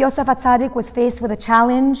time Yosef HaTzadik was faced with a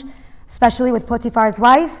challenge, especially with Potiphar's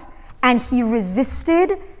wife, and he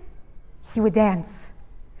resisted, he would dance.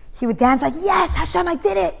 He would dance like, yes, Hashem, I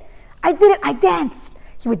did it, I danced.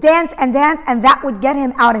 He would dance, and that would get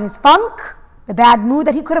him out of his funk, the bad mood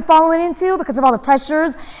that he could have fallen into because of all the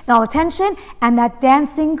pressures and all the tension, and that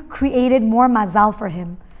dancing created more mazal for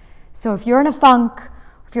him. So if you're in a funk,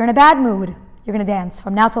 if you're in a bad mood, you're going to dance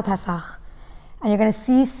from now till Pesach, and you're going to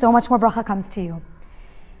see so much more bracha comes to you.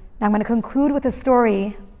 Now I'm going to conclude with a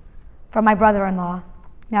story from my brother-in-law.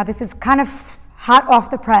 Now this is kind of hot off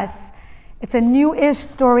the press. It's a new-ish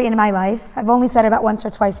story in my life. I've only said it about once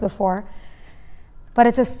or twice before. But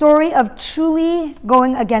it's a story of truly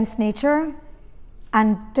going against nature,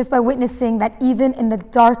 and just by witnessing that even in the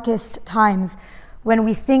darkest times, when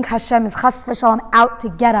we think Hashem is chas v'shalom out to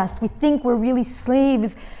get us, we think we're really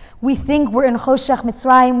slaves, we think we're in Choshech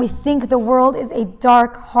Mitzrayim, we think the world is a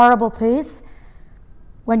dark, horrible place.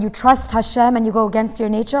 When you trust Hashem and you go against your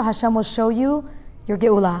nature, Hashem will show you your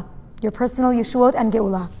Geula, your personal Yeshuot and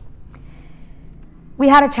Geula. We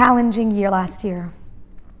had a challenging year last year.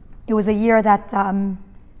 It was a year that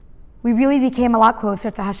we really became a lot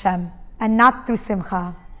closer to Hashem, and not through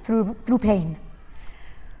simcha, through pain.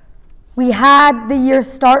 We had the year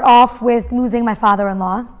start off with losing my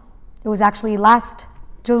father-in-law. It was actually last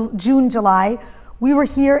June, July. We were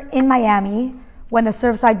here in Miami when the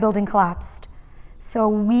Surfside building collapsed.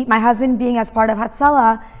 So my husband, being as part of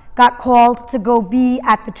Hatzalah, got called to go be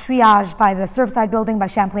at the triage by the Surfside building by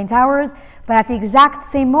Champlain Towers, but at the exact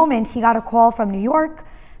same moment, he got a call from New York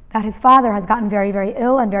that his father has gotten very, very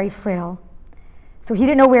ill and very frail. So he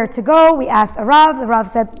didn't know where to go. We asked a Rav. The Rav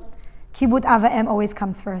said, Kibbut Av V'Em always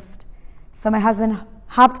comes first. So my husband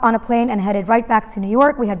hopped on a plane and headed right back to New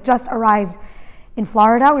York. We had just arrived in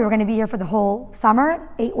Florida. We were going to be here for the whole summer,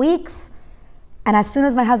 8 weeks. And as soon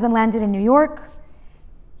as my husband landed in New York,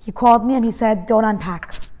 he called me and he said, don't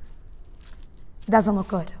unpack. It doesn't look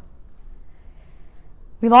good.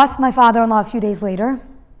 We lost my father-in-law a few days later,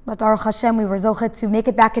 but Baruch Hashem, we were zochet to make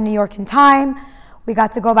it back in New York in time. We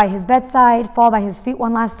got to go by his bedside, fall by his feet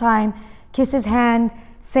one last time, kiss his hand,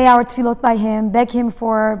 say our tefillot by him, beg him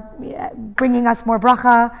for bringing us more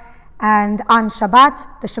bracha. And on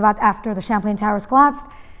Shabbat, the Shabbat after the Champlain Towers collapsed,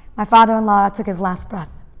 my father-in-law took his last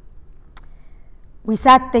breath. They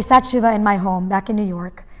sat Shiva in my home back in New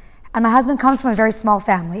York. And my husband comes from a very small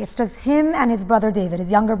family. It's just him and his brother David,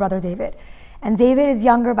 his younger brother David. And David is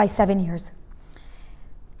younger by 7 years.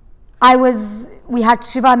 We had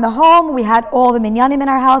Shiva in the home, we had all the minyanim in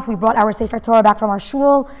our house, we brought our Sefer Torah back from our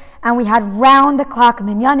shul, and we had round-the-clock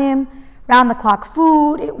minyanim, round-the-clock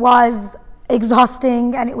food. It was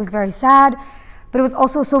exhausting and it was very sad, but it was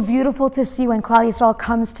also so beautiful to see when Klal Yisrael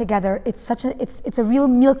comes together. It's a real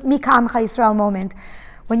Mika Amcha Yisrael moment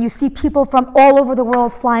when you see people from all over the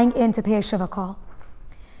world flying in to pay a Shiva call.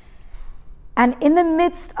 And in the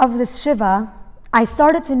midst of this Shiva, I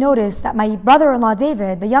started to notice that my brother-in-law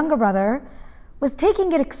David, the younger brother, was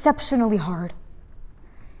taking it exceptionally hard.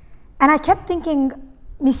 And I kept thinking,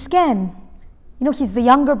 misken, he's the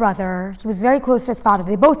younger brother. He was very close to his father.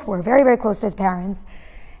 They both were very, very close to his parents.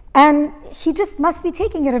 And he just must be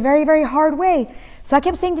taking it a very, very hard way. So I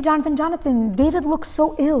kept saying to Jonathan, David looks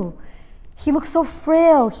so ill. He looks so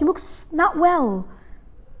frail. He looks not well.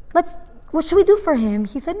 What should we do for him?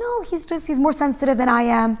 He said, no, he's more sensitive than I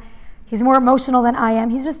am. He's more emotional than I am.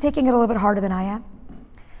 He's just taking it a little bit harder than I am.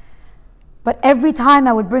 But every time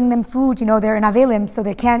I would bring them food, they're in Avelim, so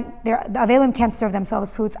the Avelim can't serve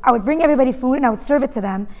themselves food. So I would bring everybody food and I would serve it to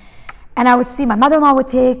them. And I would see my mother-in-law would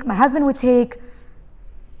take, my husband would take,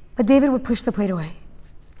 but David would push the plate away.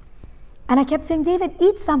 And I kept saying, David,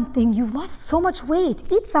 eat something. You've lost so much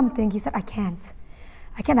weight. Eat something. He said, I can't.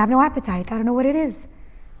 I have no appetite. I don't know what it is.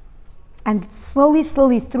 And slowly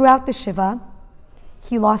throughout the Shiva,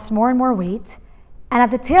 he lost more and more weight. And at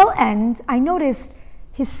the tail end, I noticed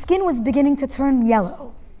his skin was beginning to turn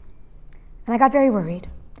yellow. And I got very worried.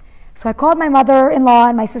 So I called my mother-in-law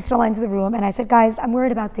and my sister-in-law into the room, and I said, guys, I'm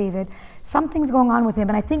worried about David. Something's going on with him,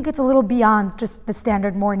 and I think it's a little beyond just the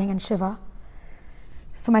standard mourning and Shiva.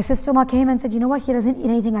 So my sister-in-law came and said, you know what, he doesn't eat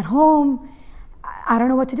anything at home. I don't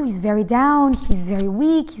know what to do. He's very down. He's very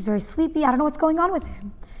weak. He's very sleepy. I don't know what's going on with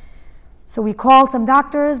him. So we called some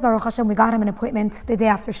doctors. Baruch Hashem, we got him an appointment the day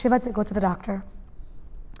after Shiva to go to the doctor.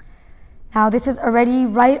 Now, this is already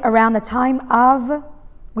right around the time of,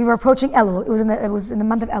 we were approaching Elul. It was in the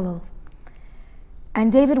month of Elul. And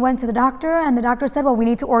David went to the doctor, and the doctor said, well, we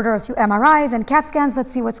need to order a few MRIs and CAT scans.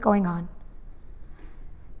 Let's see what's going on.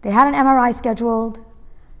 They had an MRI scheduled,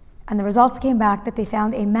 and the results came back that they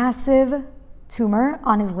found a massive tumor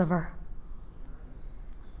on his liver.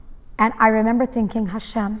 And I remember thinking,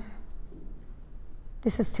 Hashem,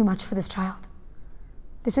 this is too much for this child.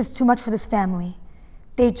 This is too much for this family.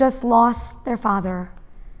 They just lost their father.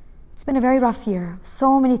 It's been a very rough year.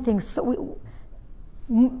 So many things. So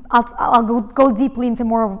I'll go deeply into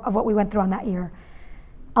more of what we went through on that year.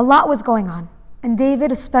 A lot was going on. And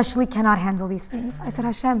David especially cannot handle these things. I said,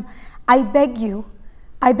 Hashem, I beg you,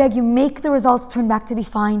 make the results turn back to be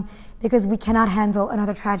fine, because we cannot handle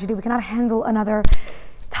another tragedy. We cannot handle another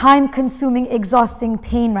time-consuming, exhausting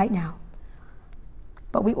pain right now.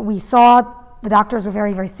 But we saw the doctors were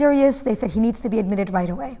very, very serious. They said he needs to be admitted right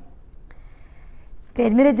away. They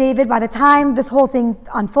admitted David. By the time this whole thing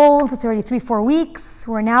unfolds, it's already 3-4 weeks.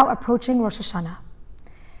 We're now approaching Rosh Hashanah.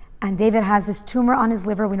 And David has this tumor on his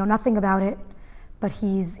liver. We know nothing about it. But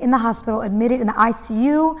he's in the hospital, admitted in the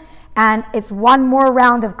ICU, and it's one more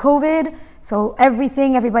round of COVID. So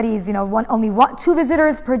everybody's, only 2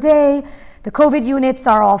 visitors per day. The COVID units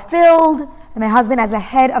are all filled. And my husband, as a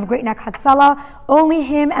head of Great Neck Hatzalah, only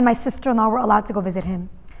him and my sister-in-law were allowed to go visit him.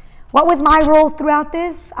 What was my role throughout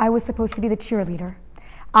this? I was supposed to be the cheerleader.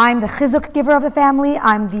 I'm the chizuk giver of the family.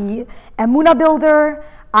 I'm the emunah builder.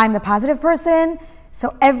 I'm the positive person.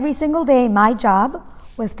 So every single day, my job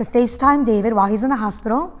was to FaceTime David while he's in the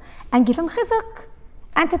hospital and give him chizuk.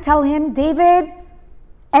 And to tell him, David,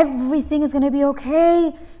 everything is going to be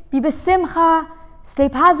okay. Be besimcha. Stay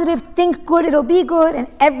positive, think good, it'll be good. And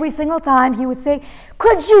every single time he would say,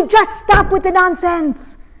 could you just stop with the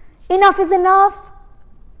nonsense? Enough is enough.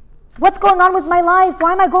 What's going on with my life?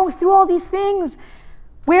 Why am I going through all these things?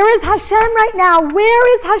 Where is Hashem right now?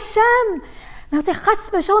 Where is Hashem? And I would say,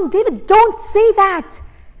 Chas v'shalom, David, don't say that.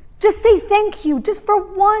 Just say thank you. Just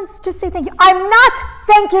for once, just say thank you. I'm not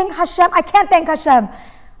thanking Hashem. I can't thank Hashem.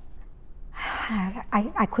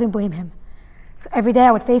 I couldn't blame him. So every day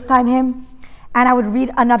I would FaceTime him, and I would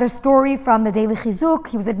read another story from the Daily Chizuk.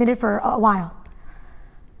 He was admitted for a while.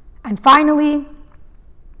 And finally,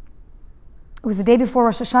 it was the day before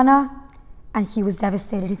Rosh Hashanah, and he was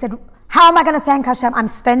devastated. He said, how am I going to thank Hashem? I'm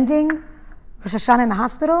spending Rosh Hashanah in the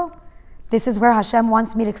hospital. This is where Hashem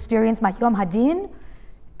wants me to experience my Yom Hadin.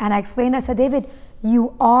 And I explained, I said, David,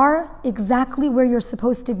 you are exactly where you're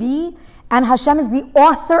supposed to be, and Hashem is the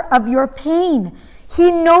author of your pain. He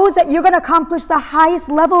knows that you're going to accomplish the highest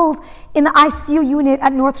levels in the ICU unit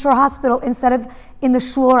at North Shore Hospital instead of in the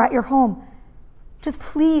shul or at your home. Just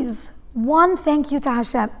please, one thank you to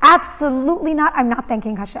Hashem. Absolutely not, I'm not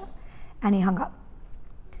thanking Hashem. And he hung up.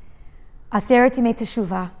 Aseret made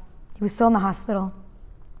teshuvah. He was still in the hospital.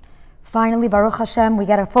 Finally, Baruch Hashem, we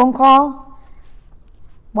get a phone call.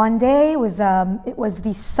 One day, it was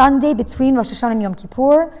the Sunday between Rosh Hashanah and Yom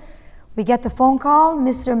Kippur. We get the phone call,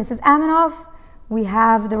 Mr. and Mrs. Aminoff. We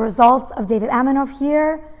have the results of David Aminoff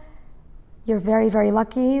here. You're very, very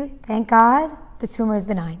lucky. Thank God. The tumor is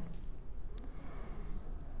benign.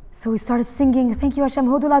 So we started singing, thank you Hashem,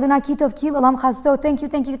 Hodu Ladonai Kitov Kil Olam Chazdo. Thank you,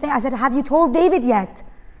 thank you, thank you. I said, have you told David yet?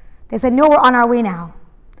 They said, no, we're on our way now.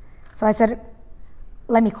 So I said,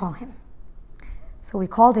 let me call him. So we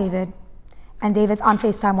call David, and David's on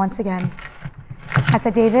FaceTime once again. I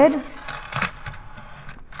said, David,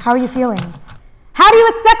 how are you feeling? How do you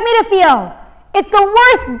expect me to feel? It's the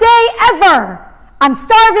worst day ever. I'm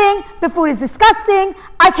starving, the food is disgusting,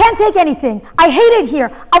 I can't take anything, I hate it here,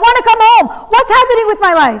 I want to come home, what's happening with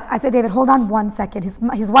my life? I said, David, hold on 1 second.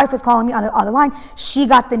 His wife was calling me on the other line, she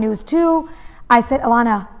got the news too. I said,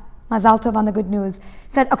 Alana, Mazal Tov on the good news.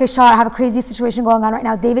 Said, okay, Shar, I have a crazy situation going on right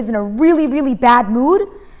now. David's in a really, really bad mood.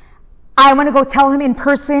 I want to go tell him in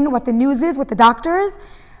person what the news is with the doctors.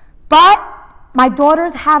 But my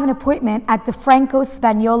daughters have an appointment at DeFranco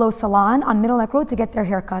Spagnolo Salon on Middle Neck Road to get their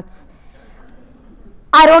haircuts.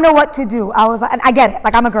 I don't know what to do. I was like, and I get it,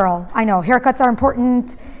 like I'm a girl. I know, haircuts are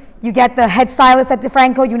important. You get the head stylist at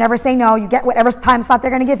DeFranco, you never say no. You get whatever time slot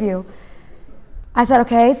they're going to give you. I said,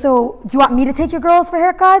 okay, so do you want me to take your girls for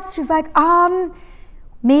haircuts? She's like,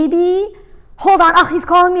 maybe. Hold on, he's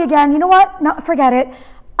calling me again. You know what? No, forget it.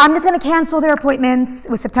 I'm just going to cancel their appointments.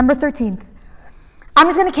 It was September 13th. I'm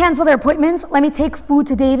just going to cancel their appointments. Let me take food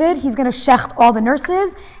to David. He's going to shecht all the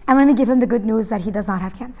nurses, and let me give him the good news that he does not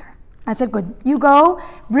have cancer. I said, good. You go,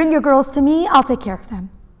 bring your girls to me. I'll take care of them.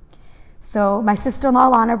 So my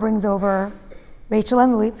sister-in-law, Alana, brings over Rachel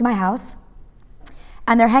and Louie to my house.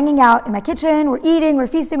 And they're hanging out in my kitchen, we're eating, we're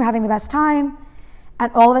feasting, we're having the best time.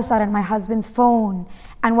 And all of a sudden, my husband's phone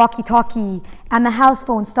and walkie-talkie and the house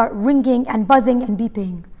phone start ringing and buzzing and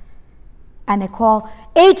beeping. And they call,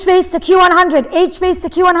 H-base to Q100, H-base to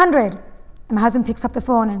Q100. And my husband picks up the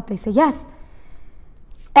phone and they say, yes.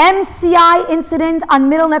 MCI incident on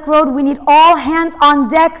Middle Neck Road, we need all hands on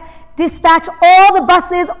deck. Dispatch all the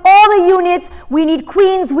buses, all the units. We need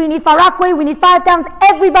Queens, we need Far Rockaway, we need Five Towns.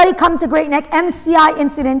 Everybody come to Great Neck. MCI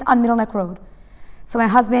incident on Middle Neck Road. So my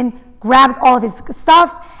husband grabs all of his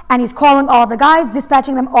stuff and he's calling all of the guys,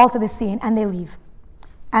 dispatching them all to the scene, and they leave.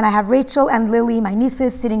 And I have Rachel and Lily, my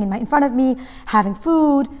nieces, sitting in front of me, having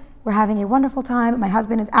food. We're having a wonderful time. My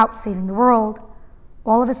husband is out saving the world.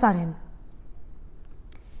 All of a sudden,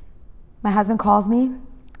 my husband calls me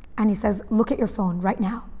and he says, look at your phone right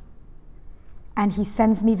now. And he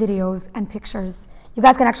sends me videos and pictures. You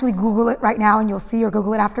guys can actually Google it right now and you'll see, or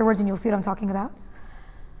Google it afterwards and you'll see what I'm talking about.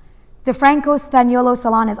 DeFranco Spagnolo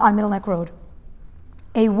Salon is on Middle Neck Road.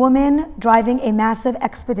 A woman driving a massive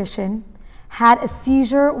expedition had a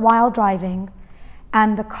seizure while driving,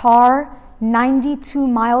 and the car, 92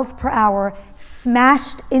 miles per hour,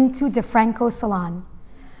 smashed into DeFranco Salon.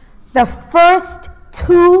 The first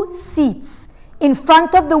 2 seats in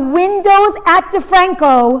front of the windows at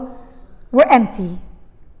DeFranco were empty.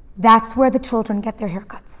 That's where the children get their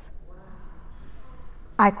haircuts.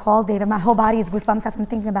 I called David. My whole body is goosebumps as I'm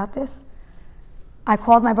thinking about this. I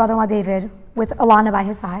called my brother-in-law David with Alana by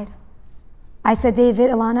his side. I said,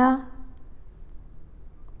 David, Alana,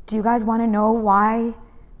 do you guys want to know why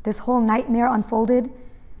this whole nightmare unfolded?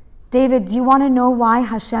 David, do you want to know why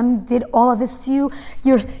Hashem did all of this to you?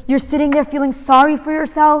 You're sitting there feeling sorry for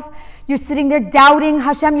yourself. You're sitting there doubting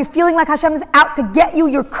Hashem. You're feeling like Hashem is out to get you.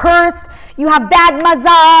 You're cursed. You have bad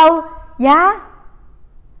mazal. Yeah?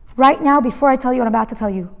 Right now, before I tell you what I'm about to tell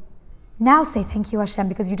you, now say thank you, Hashem,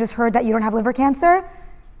 because you just heard that you don't have liver cancer.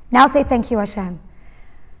 Now say thank you, Hashem.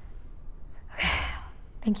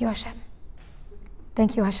 Thank you, Hashem.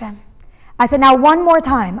 Thank you, Hashem. I said, now one more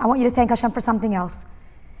time, I want you to thank Hashem for something else.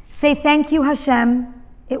 Say, thank you, Hashem,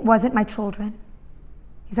 it wasn't my children.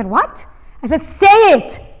 He said, what? I said, say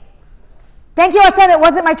it. Thank you, Hashem, it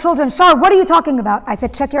wasn't my children. Shar, what are you talking about? I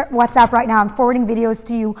said, check your WhatsApp right now. I'm forwarding videos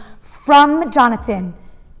to you from Jonathan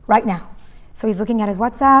right now. So he's looking at his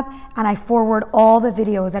WhatsApp, and I forward all the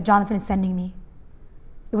videos that Jonathan is sending me.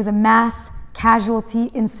 It was a mass casualty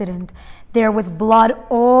incident. There was blood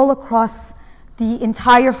all across the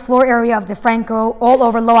entire floor area of DeFranco, all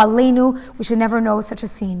over Lo Aleinu. We should never know such a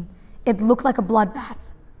scene. It looked like a bloodbath.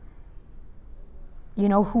 You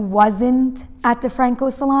know who wasn't at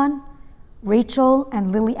DeFranco salon? Rachel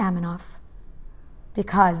and Lily Aminoff.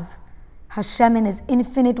 Because Hashem in his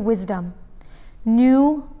infinite wisdom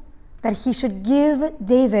knew that he should give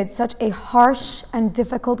David such a harsh and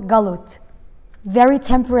difficult galut, very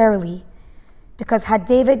temporarily, because had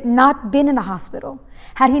David not been in the hospital,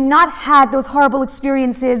 had he not had those horrible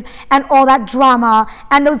experiences and all that drama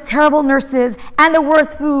and those terrible nurses and the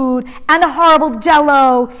worst food and the horrible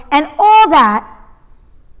jello and all that,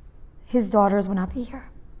 his daughters would not be here.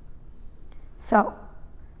 So,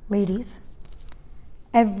 ladies,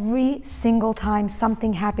 every single time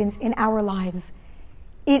something happens in our lives,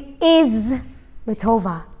 it is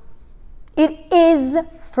l'tova. It is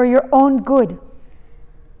for your own good.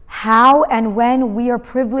 How and when we are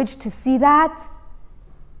privileged to see that,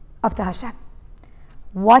 up to Hashem.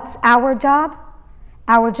 What's our job?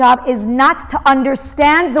 Our job is not to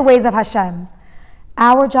understand the ways of Hashem.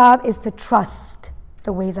 Our job is to trust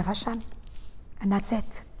the ways of Hashem. And that's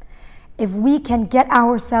it. If we can get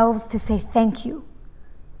ourselves to say thank you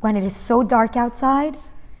when it is so dark outside,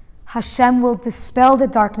 Hashem will dispel the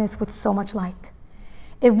darkness with so much light.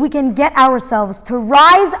 If we can get ourselves to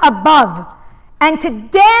rise above and to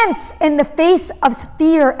dance in the face of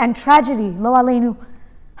fear and tragedy, Lo Aleinu,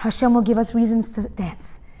 Hashem will give us reasons to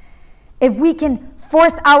dance. If we can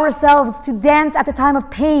force ourselves to dance at the time of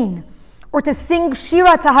pain, or to sing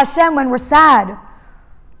Shira to Hashem when we're sad,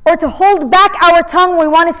 or to hold back our tongue when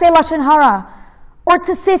we want to say Lashon Hara, or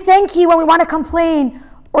to say thank you when we want to complain,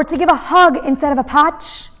 or to give a hug instead of a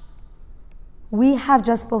patch, we have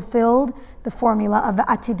just fulfilled the formula of the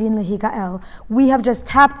Atidin Lehigael. We have just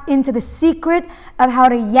tapped into the secret of how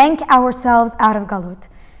to yank ourselves out of Galut.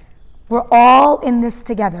 We're all in this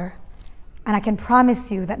together. And I can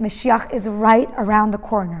promise you that Mashiach is right around the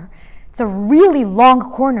corner. It's a really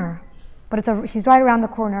long corner, but he's right around the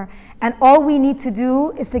corner. And all we need to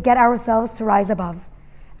do is to get ourselves to rise above.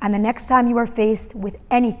 And the next time you are faced with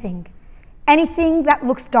anything that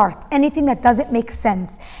looks dark, anything that doesn't make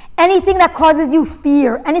sense, anything that causes you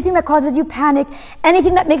fear, anything that causes you panic,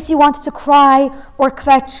 anything that makes you want to cry or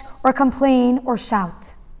kvetch or complain or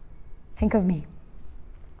shout, think of me.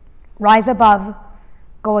 Rise above,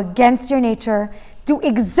 go against your nature, do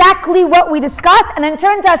exactly what we discussed, and then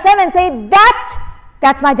turn to Hashem and say,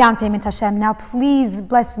 that's my down payment, Hashem. Now please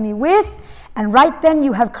bless me with, and right then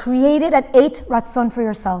you have created an 8 ratzon for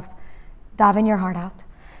yourself. Daven your heart out.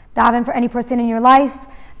 Daven for any person in your life,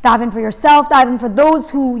 daven for yourself, daven for those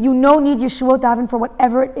who you know need Yeshua, daven for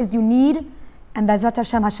whatever it is you need. And Be'ezrat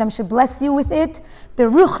Hashem, Hashem should bless you with it,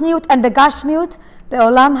 beruchniut and begashmiut,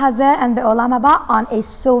 be'olam hazeh and be'olam haba, on a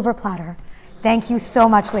silver platter. Thank you so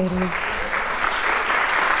much, ladies.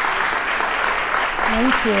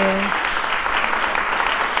 Thank you.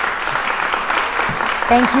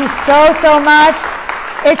 Thank you so much.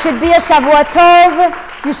 It should be a Shavua Tov.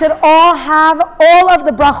 You should all have all of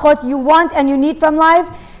the brachot you want and you need from life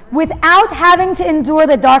without having to endure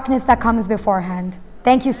the darkness that comes beforehand.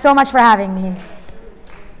 Thank you so much for having me.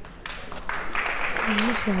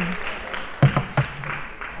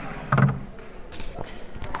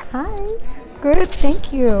 Hi. Good,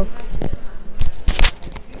 thank you.